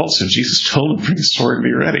impulsive. Jesus told him to bring a sword and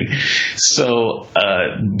be ready. So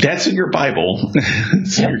that's in your Bible.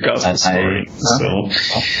 It's in your gospel story.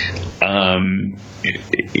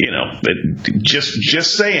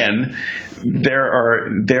 Just saying. There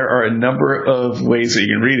are a number of ways that you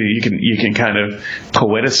can read it. You can kind of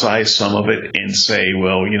poeticize some of it and say,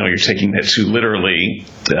 well, you're taking that too literally.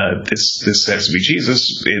 This has to be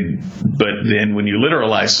Jesus, but then when you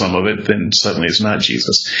literalize some of it, then suddenly it's not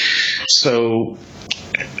Jesus. So,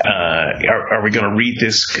 are we going to read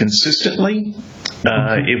this consistently?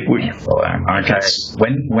 When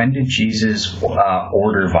did Jesus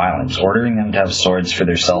order violence? Ordering them to have swords for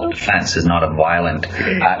their self-defense is not a violent.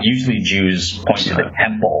 Usually Jews point to the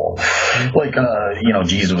temple, like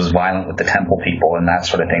Jesus was violent with the temple people and that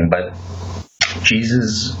sort of thing. But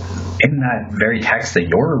Jesus, in that very text that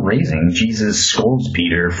you're raising, Jesus scolds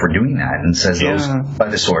Peter for doing that and says, "Those by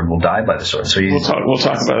the sword will die by the sword." So we'll talk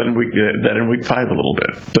about it in week 5 a little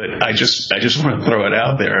bit. But I just want to throw it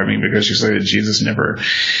out there. I mean, because you say that Jesus never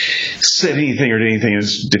said anything or did anything in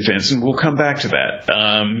his defense, and we'll come back to that.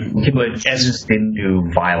 But Jesus didn't do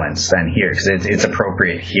violence then here, because it's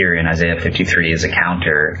appropriate here in Isaiah 53 as a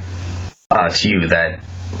counter to you that.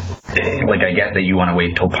 Like, I get that you want to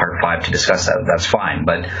wait till part 5 to discuss that. That's fine.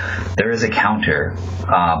 But there is a counter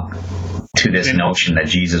to this notion that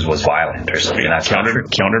Jesus was violent or something. That's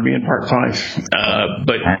counter me in part 5.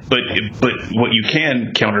 But what you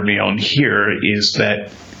can counter me on here is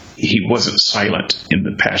that he wasn't silent in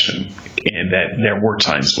the Passion, and that there were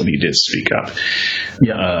times when he did speak up.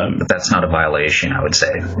 Yeah, but that's not a violation, I would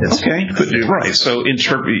say. Right. So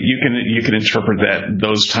you can interpret that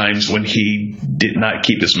those times when he did not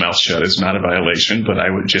keep his mouth shut is not a violation. But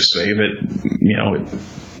I would just say that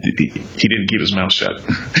he didn't keep his mouth shut.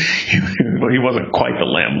 He wasn't quite the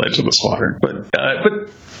lamb led to the slaughter. But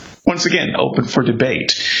once again, open for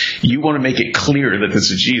debate. You want to make it clear that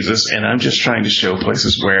this is Jesus, and I'm just trying to show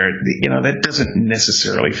places where that doesn't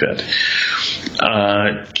necessarily fit.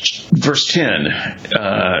 Verse 10,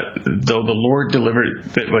 though the Lord delivered.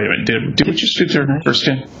 Wait a minute, did we just do verse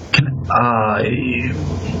 10?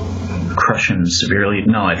 Crush him severely.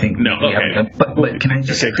 No, I think no. Okay, but can I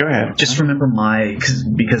just go ahead? Just remember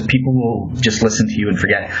because people will just listen to you and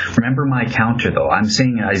forget. Remember my counter though. I'm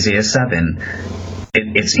saying Isaiah 7.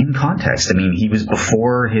 It's in context. I mean, he was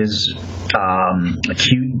before his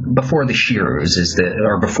before the shearers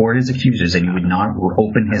or before his accusers, and you would not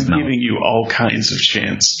open his mouth. Giving you all kinds of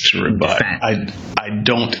chance to rebut. I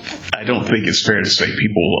don't think it's fair to say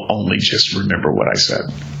people will only just remember what I said.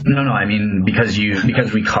 No, I mean because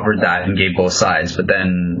we covered that and gave both sides, but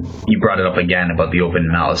then you brought it up again about the open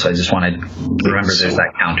mouth. So I just want to remember there's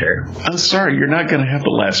that counter. I'm sorry, you're not going to have the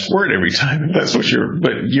last word every time. If that's what you're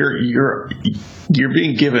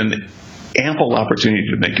being given ample opportunity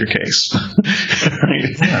to make your case.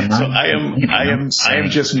 Right? Yeah, so I am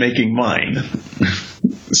just making mine.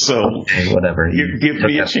 So okay, whatever. Give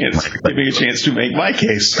me a chance. Give me a chance to make my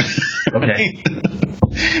case. Okay.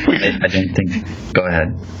 I don't think. Go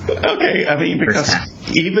ahead. Okay. I mean, because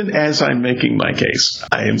even as I'm making my case,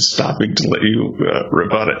 I am stopping to let you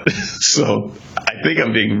rebut it. So I think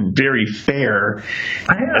I'm being very fair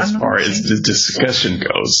as far as the discussion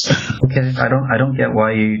goes. Okay. I don't get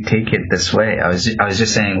why you take it this way. I was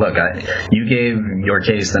just saying, look, you gave your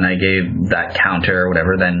case, then I gave that counter or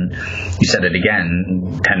whatever, then you said it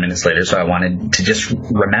again 10 minutes later. So I wanted to just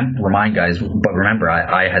remind guys, but remember,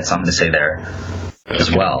 I had something to say there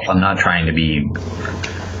as well. I'm not trying to be.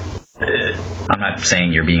 I'm not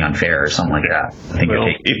saying you're being unfair or something like that. I think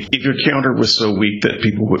if your counter was so weak that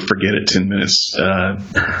people would forget it 10 minutes, 2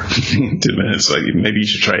 minutes, like maybe you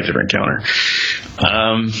should try a different counter.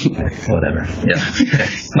 Whatever. Yeah. Okay.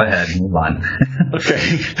 Go ahead. Move on.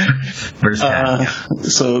 Okay. Verse 10.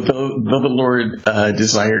 So though the Lord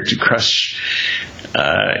desired to crush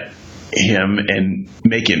him and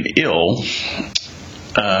make him ill,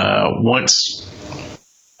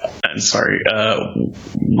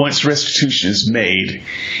 once restitution is made,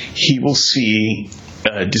 he will see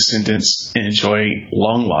descendants and enjoy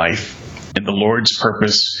long life, and the Lord's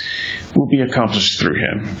purpose will be accomplished through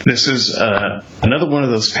him. This is another one of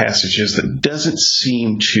those passages that doesn't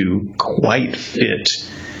seem to quite fit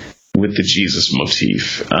with the Jesus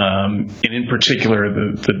motif. And in particular,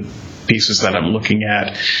 the pieces that I'm looking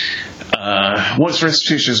at, once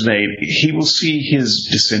restitution is made, he will see his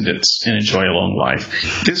descendants and enjoy a long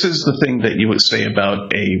life. This is the thing that you would say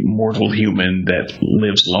about a mortal human that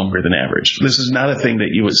lives longer than average. This is not a thing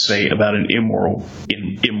that you would say about an immoral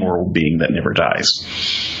being that never dies.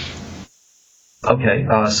 Okay,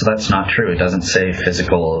 so that's not true. It doesn't say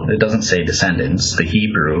physical, it doesn't say descendants. The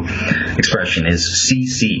Hebrew expression is see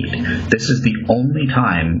seed. This is the only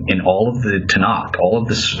time in all of the Tanakh, all of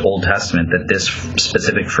this Old Testament, that this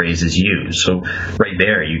specific phrase is used. So right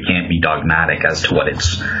there, you can't be dogmatic as to what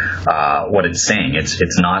it's saying.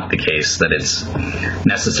 It's not the case that it's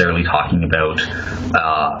necessarily talking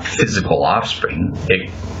about physical offspring. It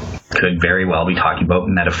could very well be talking about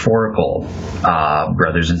metaphorical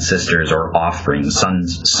brothers and sisters or offspring,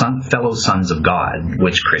 fellow sons of God,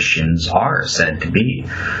 which Christians are said to be.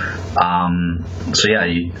 So yeah,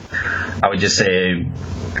 I would just say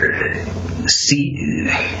see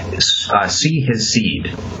his seed.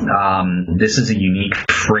 This is a unique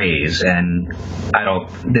phrase, and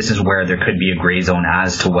this is where there could be a gray zone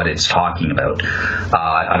as to what it's talking about.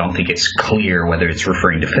 I don't think it's clear whether it's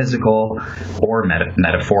referring to physical or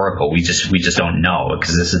metaphorical. We just don't know,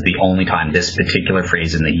 because this is the only time this particular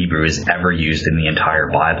phrase in the Hebrew is ever used in the entire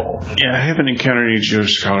Bible. Yeah, I haven't encountered any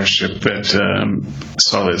Jewish scholarship that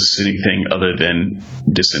saw this as anything other than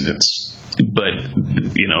descendants. But,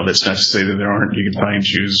 that's not to say that there aren't. You can find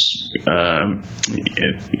Jews,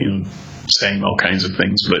 saying all kinds of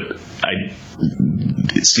things, but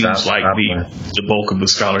it seems like the bulk of the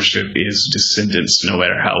scholarship is descendants, no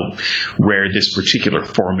matter how rare this particular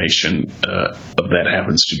formation of that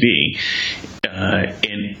happens to be.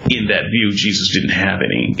 And in that view, Jesus didn't have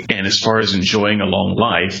any. And as far as enjoying a long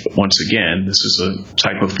life, once again, this is a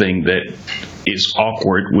type of thing that is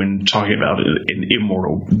awkward when talking about an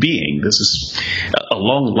immoral being. This is a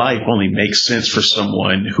long life only makes sense for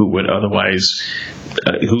someone who would otherwise,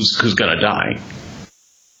 who's going to die.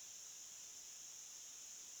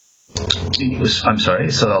 I'm sorry,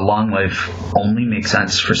 so a long life only makes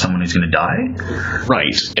sense for someone who's going to die?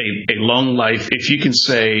 Right. A long life, if you can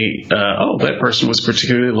say, that person was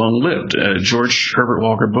particularly long-lived. George Herbert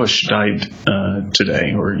Walker Bush died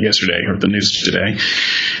today, or yesterday, or the news today.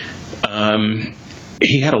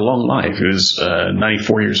 He had a long life. He was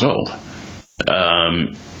 94 years old.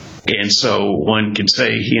 And so one can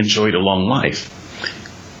say he enjoyed a long life.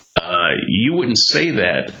 You wouldn't say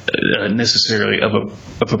that necessarily of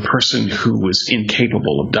a person who was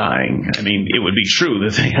incapable of dying. I mean, it would be true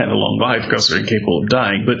that they had a long life because they're incapable of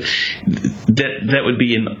dying, but that would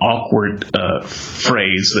be an awkward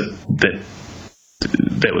phrase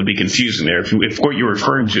that would be confusing there. If what you're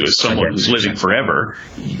referring to is someone who's living forever,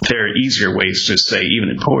 there are easier ways to say, even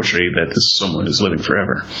in poetry, that this is someone who's living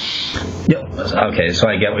forever. Yep. Okay, so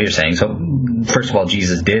I get what you're saying. So, first of all,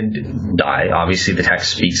 Jesus did die. Obviously, the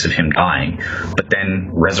text speaks of him dying. But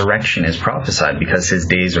then resurrection is prophesied because his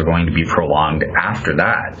days are going to be prolonged after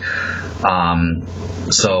that.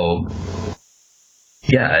 So,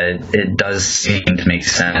 yeah, it does seem to make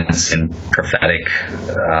sense in prophetic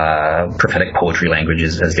poetry language,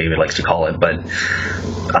 as David likes to call it. But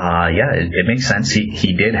it makes sense.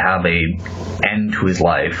 He did have a end to his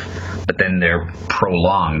life, but then they're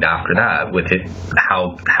prolonged after that. With it,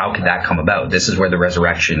 how could that come about? This is where the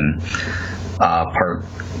resurrection part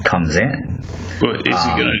comes in. Well,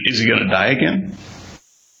 is he gonna die again?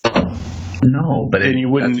 No, but then you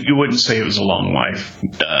wouldn't say it was a long life.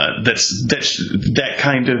 That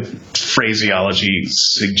kind of phraseology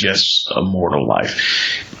suggests a mortal life.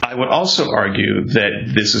 I would also argue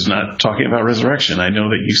that this is not talking about resurrection. I know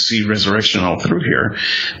that you see resurrection all through here,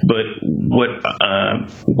 but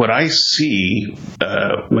what I see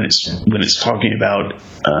when it's talking about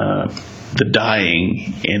the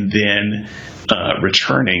dying and then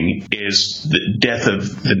returning is the death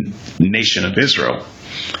of the nation of Israel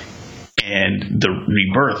and the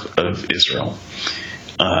rebirth of Israel.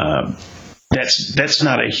 That's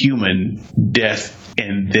not a human death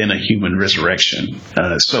and then a human resurrection.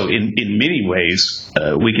 So in many ways,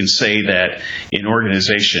 we can say that an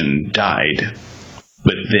organization died,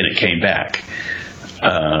 but then it came back.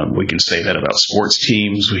 We can say that about sports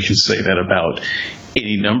teams. We can say that about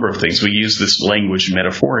any number of things. We use this language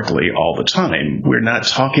metaphorically all the time. We're not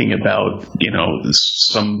talking about,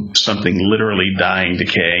 something literally dying,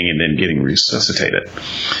 decaying, and then getting resuscitated.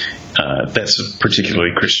 That's a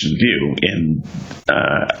particularly Christian view, and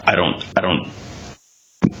I don't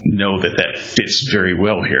know that fits very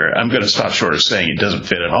well here. I'm going to stop short of saying it doesn't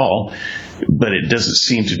fit at all, but it doesn't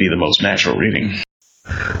seem to be the most natural reading.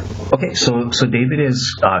 Okay, so David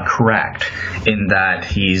is correct in that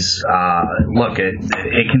he's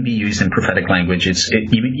it can be used in prophetic language.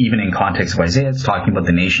 Even in context of Isaiah, it's talking about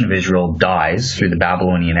the nation of Israel dies through the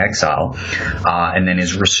Babylonian exile, and then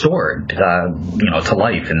is restored, to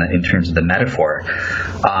life in terms of the metaphor.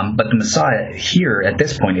 But the Messiah here at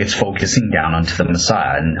this point, it's focusing down onto the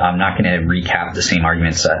Messiah, and I'm not going to recap the same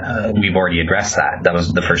arguments. We've already addressed that. That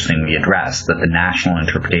was the first thing we addressed, that the national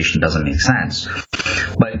interpretation doesn't make sense.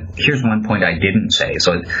 But here's one point I didn't say.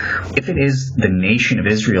 So if it is the nation of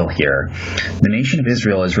Israel here, the nation of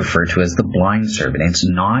Israel is referred to as the blind servant. It's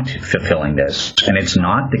not fulfilling this. And it's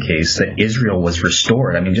not the case that Israel was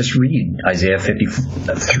restored. I mean, just read Isaiah 50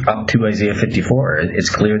 up to Isaiah 54. It's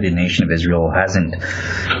clear the nation of Israel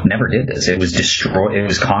never did this. It was destroyed. It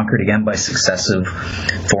was conquered again by successive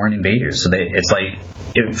foreign invaders. So it's like,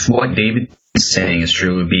 if what David is saying is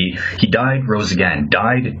true, it would be he died, rose again,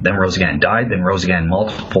 died, then rose again, died, then rose again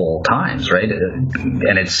multiple times, right?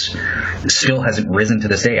 And it still hasn't risen to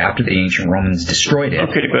this day after the ancient Romans destroyed it.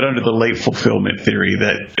 Okay, but under the late fulfillment theory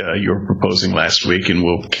that you were proposing last week and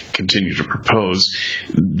will continue to propose,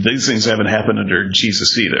 these things haven't happened under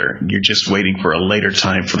Jesus either. You're just waiting for a later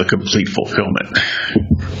time for the complete fulfillment.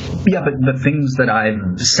 Yeah, but the things that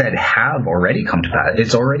I've said have already come to pass.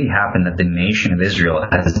 It's already happened that the nation of Israel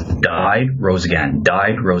has died, rose again,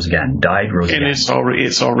 died, rose again, died, rose again. And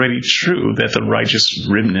it's already true that the righteous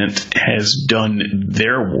remnant has done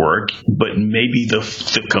their work, but maybe the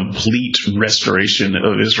complete restoration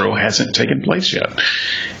of Israel hasn't taken place yet.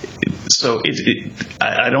 So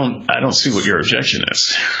I don't see what your objection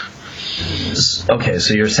is. Okay,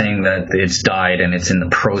 so you're saying that it's died and it's in the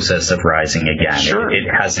process of rising again. Sure. It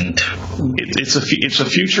hasn't. It's a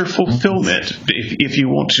future fulfillment. If you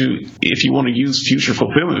want to use future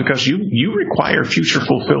fulfillment, because you require future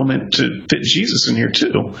fulfillment to fit Jesus in here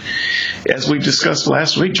too. As we discussed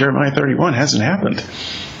last week, Jeremiah 31 hasn't happened.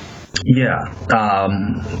 Yeah,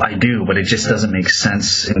 I do, but it just doesn't make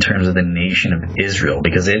sense in terms of the nation of Israel,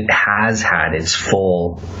 because it has had its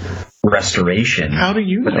full restoration. How do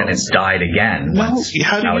you know? But then it's died again. Well,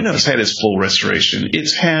 how do you know it's had its full restoration?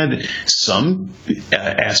 It's had some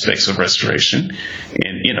aspects of restoration,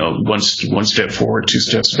 and one step forward, 2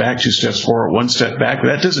 steps back, 2 steps forward, 1 step back.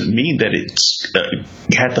 That doesn't mean that it's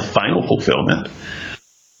had the final fulfillment.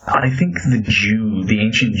 I think the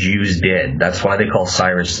ancient Jews did. That's why they call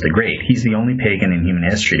Cyrus the Great. He's the only pagan in human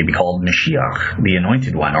history to be called Mashiach, the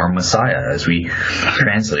Anointed One, or Messiah, as we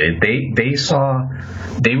translate it.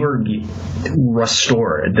 They were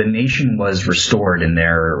restored. The nation was restored in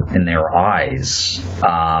their eyes.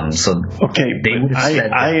 They would have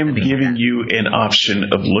said I am giving you an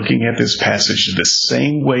option of looking at this passage the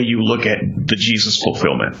same way you look at the Jesus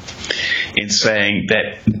fulfillment, in saying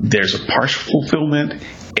that there's a partial fulfillment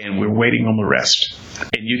and we're waiting on the rest.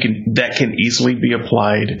 And that can easily be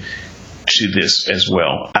applied to this as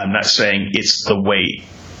well. I'm not saying it's the way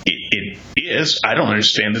it is. I don't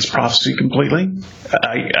understand this prophecy completely.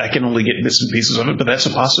 I can only get bits and pieces of it, but that's a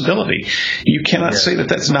possibility. You cannot say that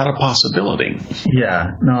that's not a possibility.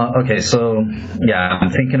 Yeah. No. Okay. So, I'm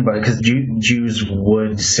thinking about it because Jews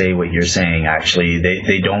would say what you're saying. Actually,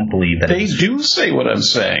 they don't believe that. They do say what I'm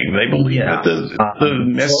saying. They believe that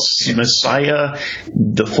the Messiah,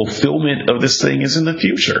 the fulfillment of this thing, is in the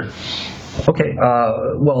future. Okay.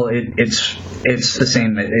 Well, it's the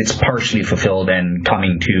same. It's partially fulfilled and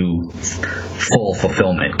coming to full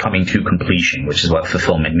fulfillment, coming to completion, which is what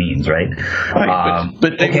fulfillment means, right? Right.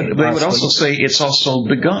 But they would also say it's also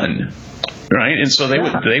begun. Right, and so they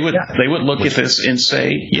would look at this and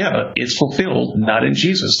say, it's fulfilled, not in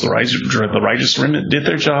Jesus. The righteous remnant did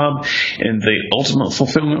their job, and the ultimate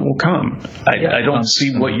fulfillment will come. I don't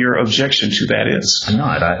see what your objection to that is. I'm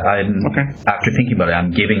not. After thinking about it,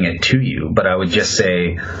 I'm giving it to you, but I would just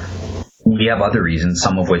say we have other reasons,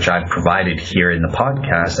 some of which I've provided here in the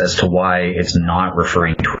podcast, as to why it's not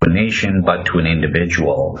referring to a nation but to an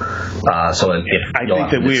individual. I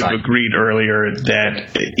think that we have agreed earlier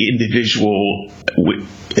that individual.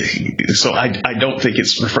 So I don't think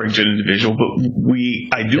it's referring to an individual, but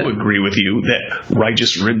I do agree with you that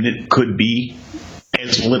righteous remnant could be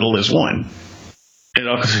as little as one. It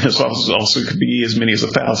also could be as many as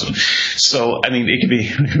 1,000. So, I mean, it could be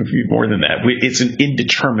more than that. It's an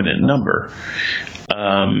indeterminate number.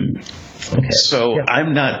 So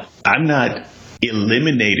I'm not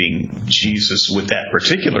eliminating Jesus with that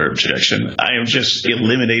particular objection. I am just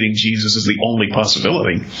eliminating Jesus as the only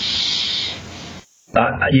possibility.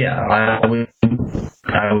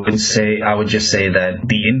 I would just say that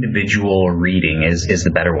the individual reading is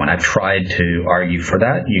the better one. I've tried to argue for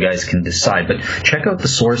that. You guys can decide, but check out the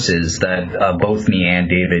sources that both me and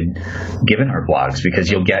David give in our blogs, because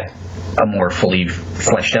you'll get a more fully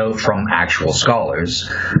fleshed out from actual scholars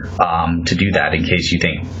to do that, in case you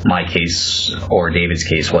think my case or David's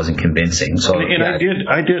case wasn't convincing. So,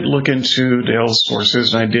 I did look into Dale's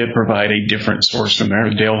sources, and I did provide a different source from there.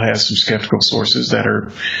 Dale has some skeptical sources that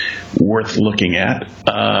are worth looking at.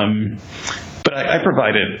 But I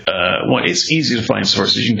provided one. It's easy to find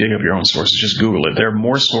sources. You can dig up your own sources. Just Google it. There are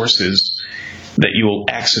more sources that you will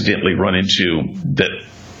accidentally run into that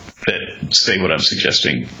say what I'm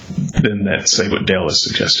suggesting than that say what Dale is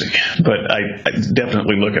suggesting. But I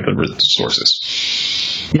definitely look at the sources.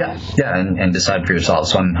 Yeah, and decide for yourself.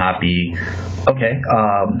 So I'm happy. Okay.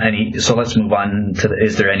 So let's move on to.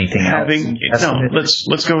 Is there anything else?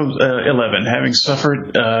 Let's go 11. Having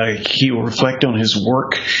suffered, he will reflect on his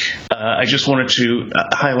work. I just wanted to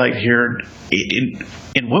highlight here.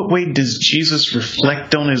 In what way does Jesus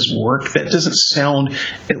reflect on his work? That doesn't sound.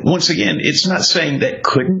 Once again, it's not saying that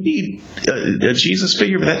couldn't be a Jesus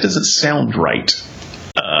figure, but that doesn't sound right.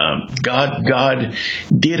 God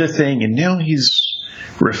did a thing, and now he's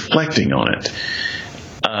reflecting on it.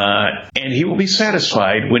 And he will be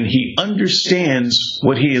satisfied when he understands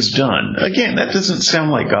what he has done. Again, that doesn't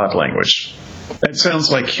sound like God language. That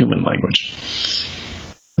sounds like human language.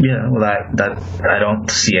 Yeah, well, that I don't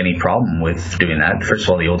see any problem with doing that. First of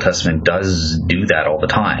all, the Old Testament does do that all the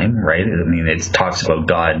time, right? I mean, it talks about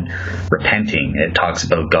God repenting. It talks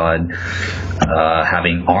about God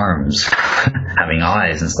having arms, having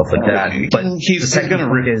eyes, and stuff like that. But he's going to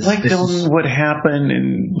reflect on what happened,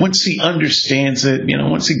 and once he understands it,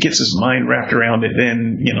 once he gets his mind wrapped around it,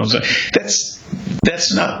 then so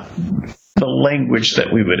that's not the language that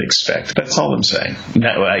we would expect. That's all I'm saying.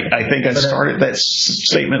 Now, I think I started that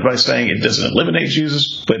statement by saying it doesn't eliminate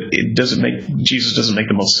Jesus, but Jesus doesn't make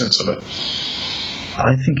the most sense of it.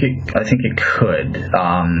 I think it could.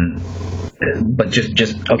 But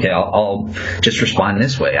just okay. I'll just respond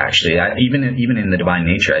this way. Actually, even in the divine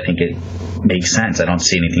nature, I think it makes sense. I don't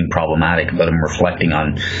see anything problematic about him reflecting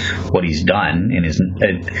on what he's done in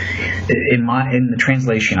the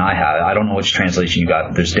translation I have. I don't know which translation you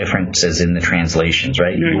got. There's differences in the translations,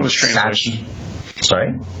 right? New English translation.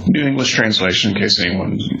 Sorry? New English translation, in case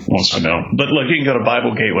anyone wants to know. But look, you can go to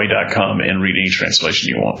BibleGateway.com and read any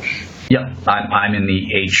translation you want. Yep, I'm in the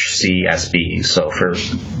HCSB, so for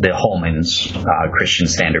the Holman's Christian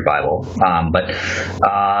Standard Bible.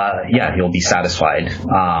 Yeah, he'll be satisfied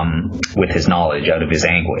with his knowledge out of his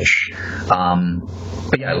anguish.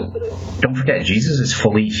 But yeah, don't forget, Jesus is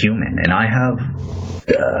fully human, and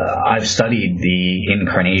I've studied the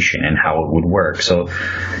incarnation and how it would work. So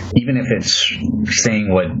even if it's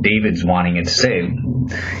saying what David's wanting it to say,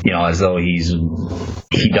 as though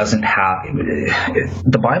he doesn't have,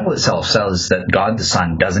 the Bible itself says that God the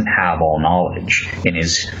Son doesn't have all knowledge in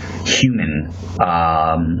his human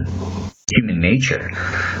nature.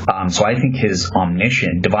 So I think his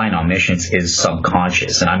divine omniscience is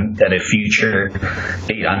subconscious. And I'm at a future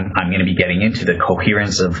date, I'm going to be getting into the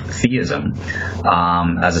coherence of theism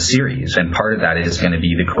as a series. And part of that is going to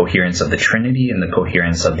be the coherence of the Trinity and the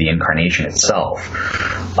coherence of the incarnation itself.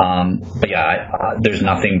 But yeah, there's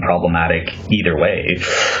nothing problematic either way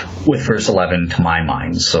with verse 11 to my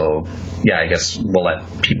mind. So yeah, I guess we'll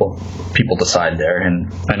let people decide there.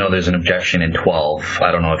 And I know there's an objection in 12.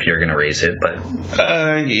 I don't know if you're going to raise it, but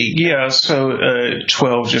so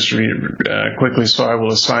 12, just to read it quickly. So I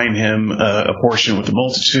will assign him a portion with the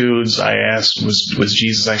multitudes. I asked, was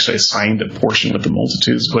Jesus actually assigned a portion with the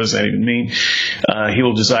multitudes? What does that even mean? He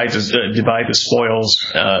will decide to divide the spoils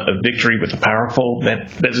of victory with the powerful.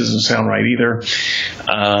 That doesn't sound right either.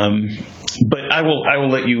 But I will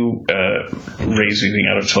let you raise anything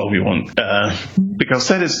out of 12 you want, because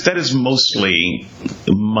that is mostly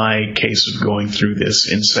my case of going through this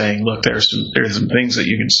and saying, look, there's some things that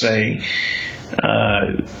you can say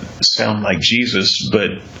sound like Jesus,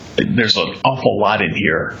 but there's an awful lot in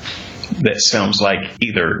here that sounds like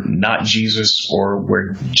either not Jesus or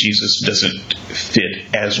where Jesus doesn't fit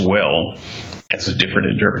as well as a different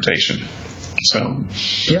interpretation. So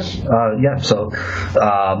So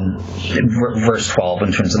verse 12,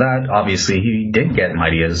 in terms of that, obviously he did get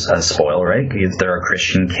mighty as a spoil, right? Because there are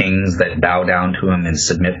Christian kings that bow down to him and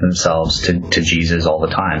submit themselves to Jesus all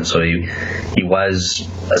the time. So he was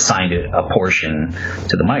assigned a portion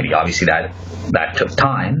to the mighty. Obviously that took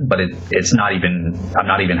time, but it's not even, I'm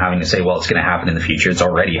not even having to say, well, it's going to happen in the future. It's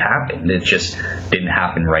already happened. It just didn't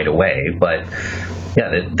happen right away. But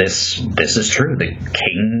yeah, this is true. The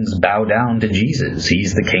kings bow down to Jesus.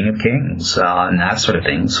 He's the King of Kings, and that sort of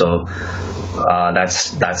thing. So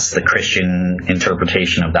that's the Christian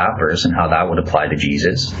interpretation of that verse and how that would apply to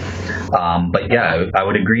Jesus. But yeah, I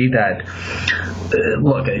would agree that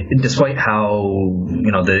look, despite how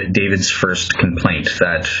David's first complaint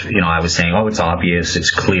that I was saying, oh, it's obvious,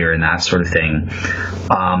 it's clear, and that sort of thing.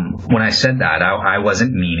 When I said that, I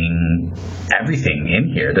wasn't meaning everything in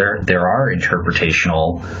here. There are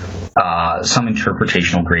some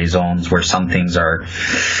interpretational gray zones where some things are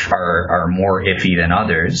more iffy than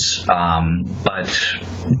others, but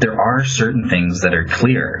there are certain things that are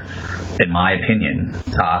clear, in my opinion,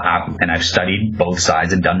 and I've studied both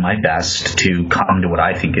sides and done my best to come to what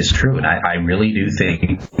I think is true. And I really do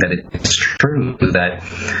think that it's true that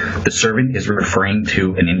the servant is referring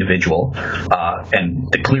to an individual,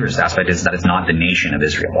 and the clearest aspect is that it's not the nation of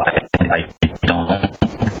Israel. I don't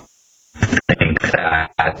think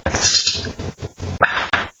that's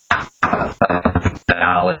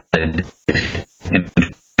valid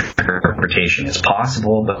interpretation. Is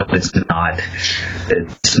possible, but it's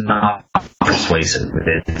not persuasive.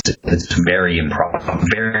 It's very improbable,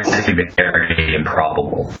 very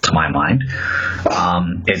improbable to my mind.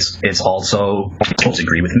 It's also folks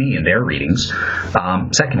agree with me in their readings.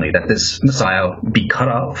 Secondly, that this Messiah be cut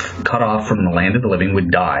off from the land of the living,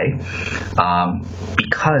 would die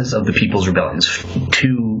because of the people's rebellions,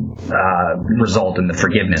 to result in the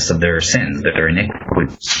forgiveness of their sins, their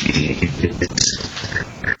iniquities,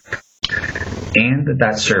 and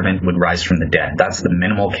that servant would rise from the dead. That's the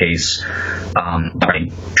minimal case. I'm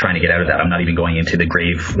trying to get out of that. I'm not even going into the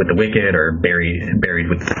grave with the wicked or buried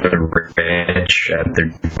with the rich at their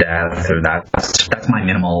death. Or that's my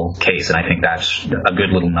minimal case, and I think that's a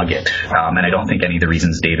good little nugget. And I don't think any of the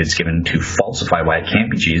reasons David's given to falsify why it can't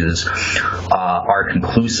be Jesus are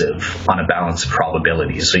conclusive on a balance of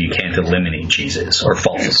probabilities. So you can't eliminate Jesus or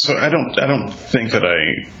falsify. So I don't think that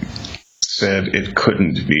I said it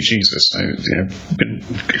couldn't be Jesus. I've been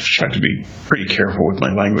trying to be pretty careful with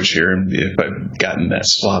my language here, and if I've gotten that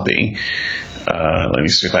sloppy, let me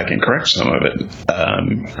see if I can correct some of it.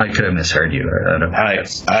 I could have misheard you.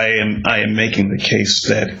 I am making the case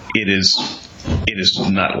that it is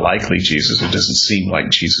not likely Jesus. It doesn't seem like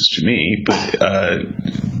Jesus to me, but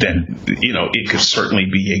then it could certainly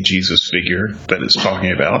be a Jesus figure that it's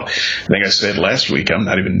talking about. I think I said last week I'm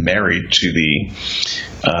not even married to the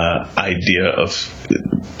idea of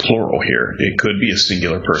plural here. It could be a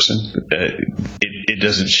singular person. It it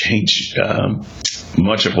doesn't change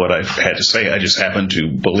much of what I've had to say. I just happen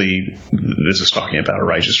to believe this is talking about a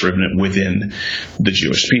righteous remnant within the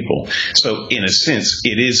Jewish people. So in a sense,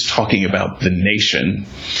 it is talking about the nation.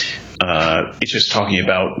 It's just talking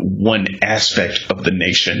about one aspect of the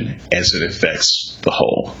nation as it affects the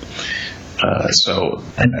whole.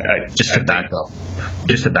 Just to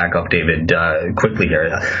back up, David, quickly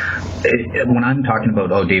here. When I'm talking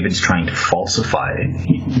about, David's trying to falsify,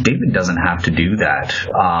 David doesn't have to do that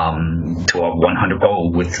to a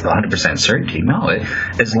 100% certainty. No,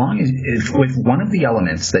 as long as if with one of the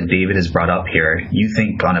elements that David has brought up here, you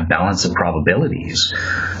think on a balance of probabilities,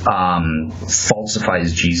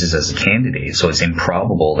 falsifies Jesus as a candidate, so it's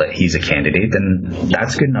improbable that he's a candidate, then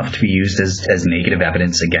that's good enough to be used as negative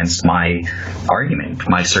evidence against my argument,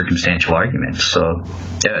 my circumstantial argument. So,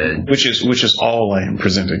 which is all I am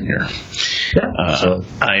presenting here. Yeah.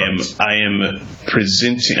 I am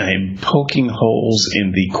poking holes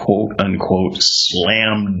in the quote unquote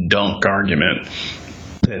slam dunk argument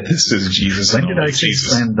that this is Jesus. When did I say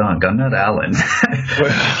slam dunk? I'm not Alan.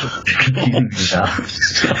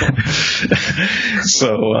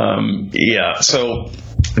 So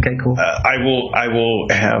okay, cool. I will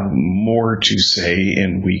have more to say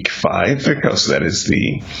in week 5 because that is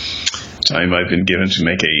the time I've been given to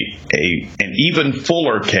make an even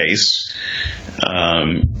fuller case.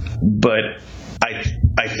 But I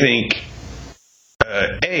think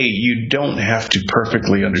you don't have to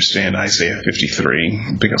perfectly understand Isaiah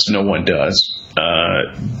 53 because no one does.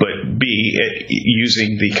 But B,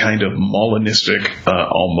 using the kind of almost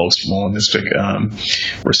Molinistic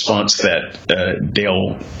response that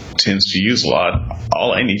Dale tends to use a lot,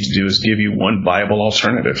 all I need to do is give you one Bible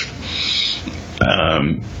alternative.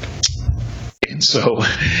 And so,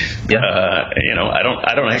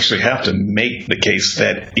 I don't actually have to make the case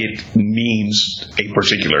that it means a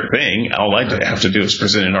particular thing. All I have to do is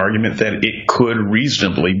present an argument that it could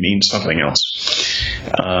reasonably mean something else.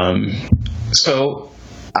 So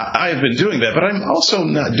I've been doing that, but I'm also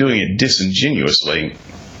not doing it disingenuously.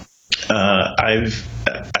 I've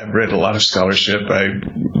read a lot of scholarship. I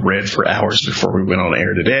read for hours before we went on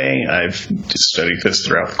air today. I've studied this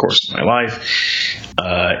throughout the course of my life.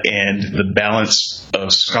 And the balance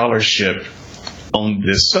of scholarship on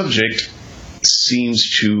this subject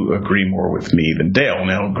seems to agree more with me than Dale.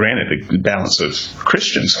 Now, granted, the balance of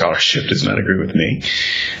Christian scholarship does not agree with me,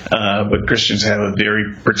 but Christians have a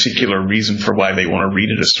very particular reason for why they want to read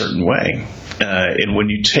it a certain way. And when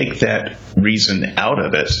you take that reason out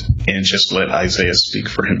of it and just let Isaiah speak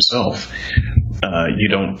for himself, you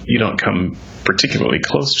don't come particularly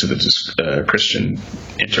close to the Christian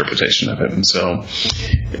interpretation of it. And so,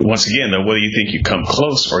 once again, though, whether you think you come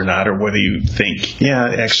close or not, or whether you think,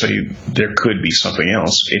 actually, there could be something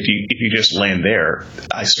else, if you just land there,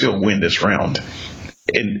 I still win this round.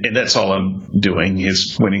 And that's all I'm doing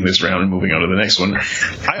is winning this round and moving on to the next one.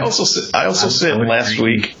 I also said last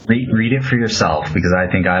week. Read it for yourself because I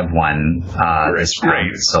think I've won this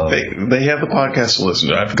round. So they have the podcast to listen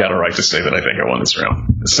to. I've got a right to say that I think I won this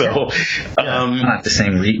round. So not the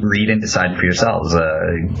same. Read and decide for yourselves.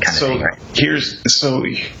 Kind of thing, right? Here's the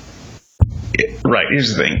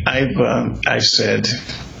thing. I've said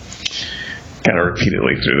kind of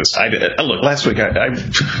repeatedly through this. Look, last week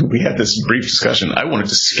we had this brief discussion. I wanted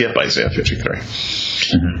to skip Isaiah 53.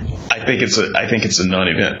 Mm-hmm. I think it's a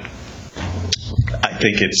non-event. I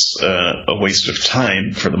think it's a waste of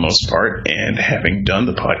time for the most part. And having done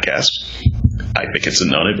the podcast, I think it's a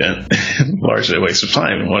non-event, largely a waste of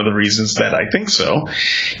time. And one of the reasons that I think so,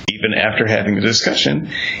 even after having the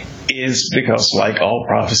discussion, is because, like all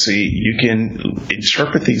prophecy, you can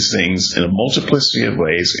interpret these things in a multiplicity of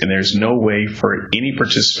ways, and there's no way for any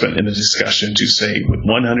participant in the discussion to say with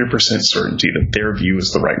 100% certainty that their view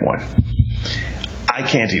is the right one. I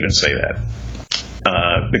can't even say that.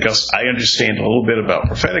 Because I understand a little bit about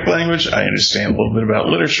prophetic language, I understand a little bit about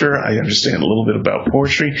literature, I understand a little bit about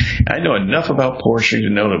poetry. I know enough about poetry to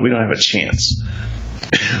know that we don't have a chance.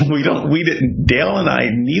 Dale and I,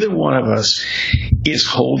 neither one of us is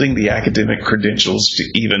holding the academic credentials to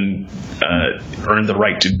even earn the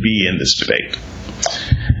right to be in this debate.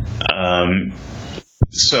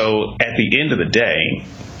 So at the end of the day,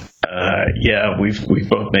 we've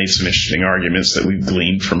both made some interesting arguments that we've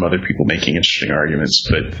gleaned from other people making interesting arguments,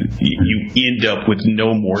 but you end up with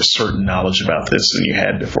no more certain knowledge about this than you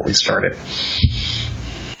had before we started.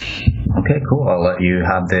 Okay, cool. I'll let you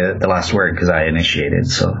have the last word because I initiated.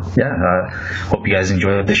 So, hope you guys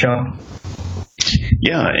enjoyed the show.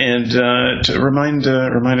 Yeah, and to remind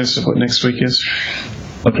us of what next week is.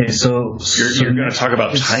 Okay, so you're going to talk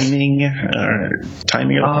about timing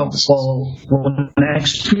of this? Well,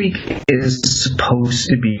 next week is supposed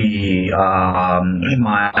to be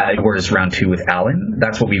my Wars round 2 with Alan.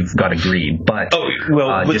 That's what we've got agreed. But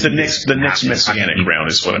with the next Messianic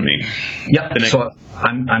round is what I mean. Yep. So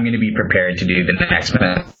I'm going to be prepared to do the next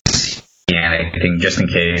Messianic thing just in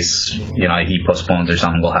case he postpones or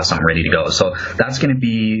something. We'll have something ready to go. So that's going to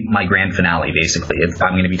be my grand finale. Basically,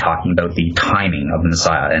 I'm going to be talking about the timing of the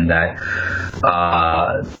Messiah and that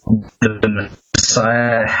the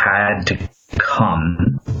Messiah had to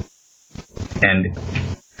come and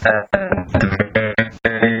at the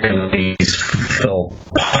very least fulfill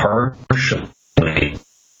partially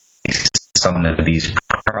some of these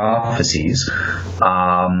prophecies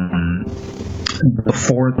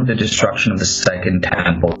before the destruction of the Second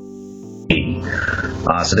Temple.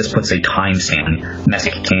 So this puts a timestamp,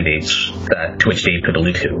 Messianic candidates to which Dave could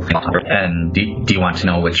allude to. And do you want to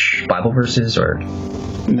know which Bible verses or?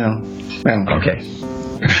 No. Okay.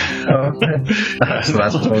 So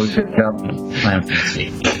that's what we've got. Have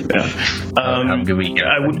a good week.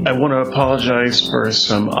 I want to apologize for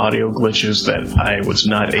some audio glitches that I was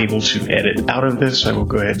not able to edit out of this. I will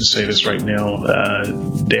go ahead and say this right now.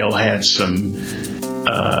 Dale had some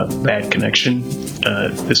bad connection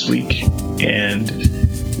this week, and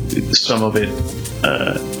some of it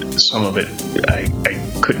I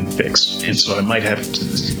couldn't fix, and so I might have to.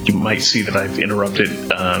 You might see that I've interrupted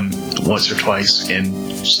once or twice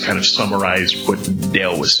and just kind of summarized what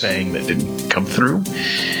Dale was saying that didn't come through.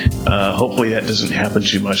 Hopefully that doesn't happen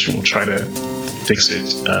too much, and we'll try to fix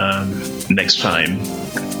it next time.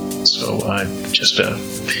 So just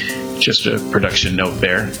a production note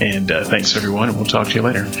there, and thanks everyone, and we'll talk to you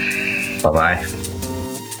later. Bye-bye.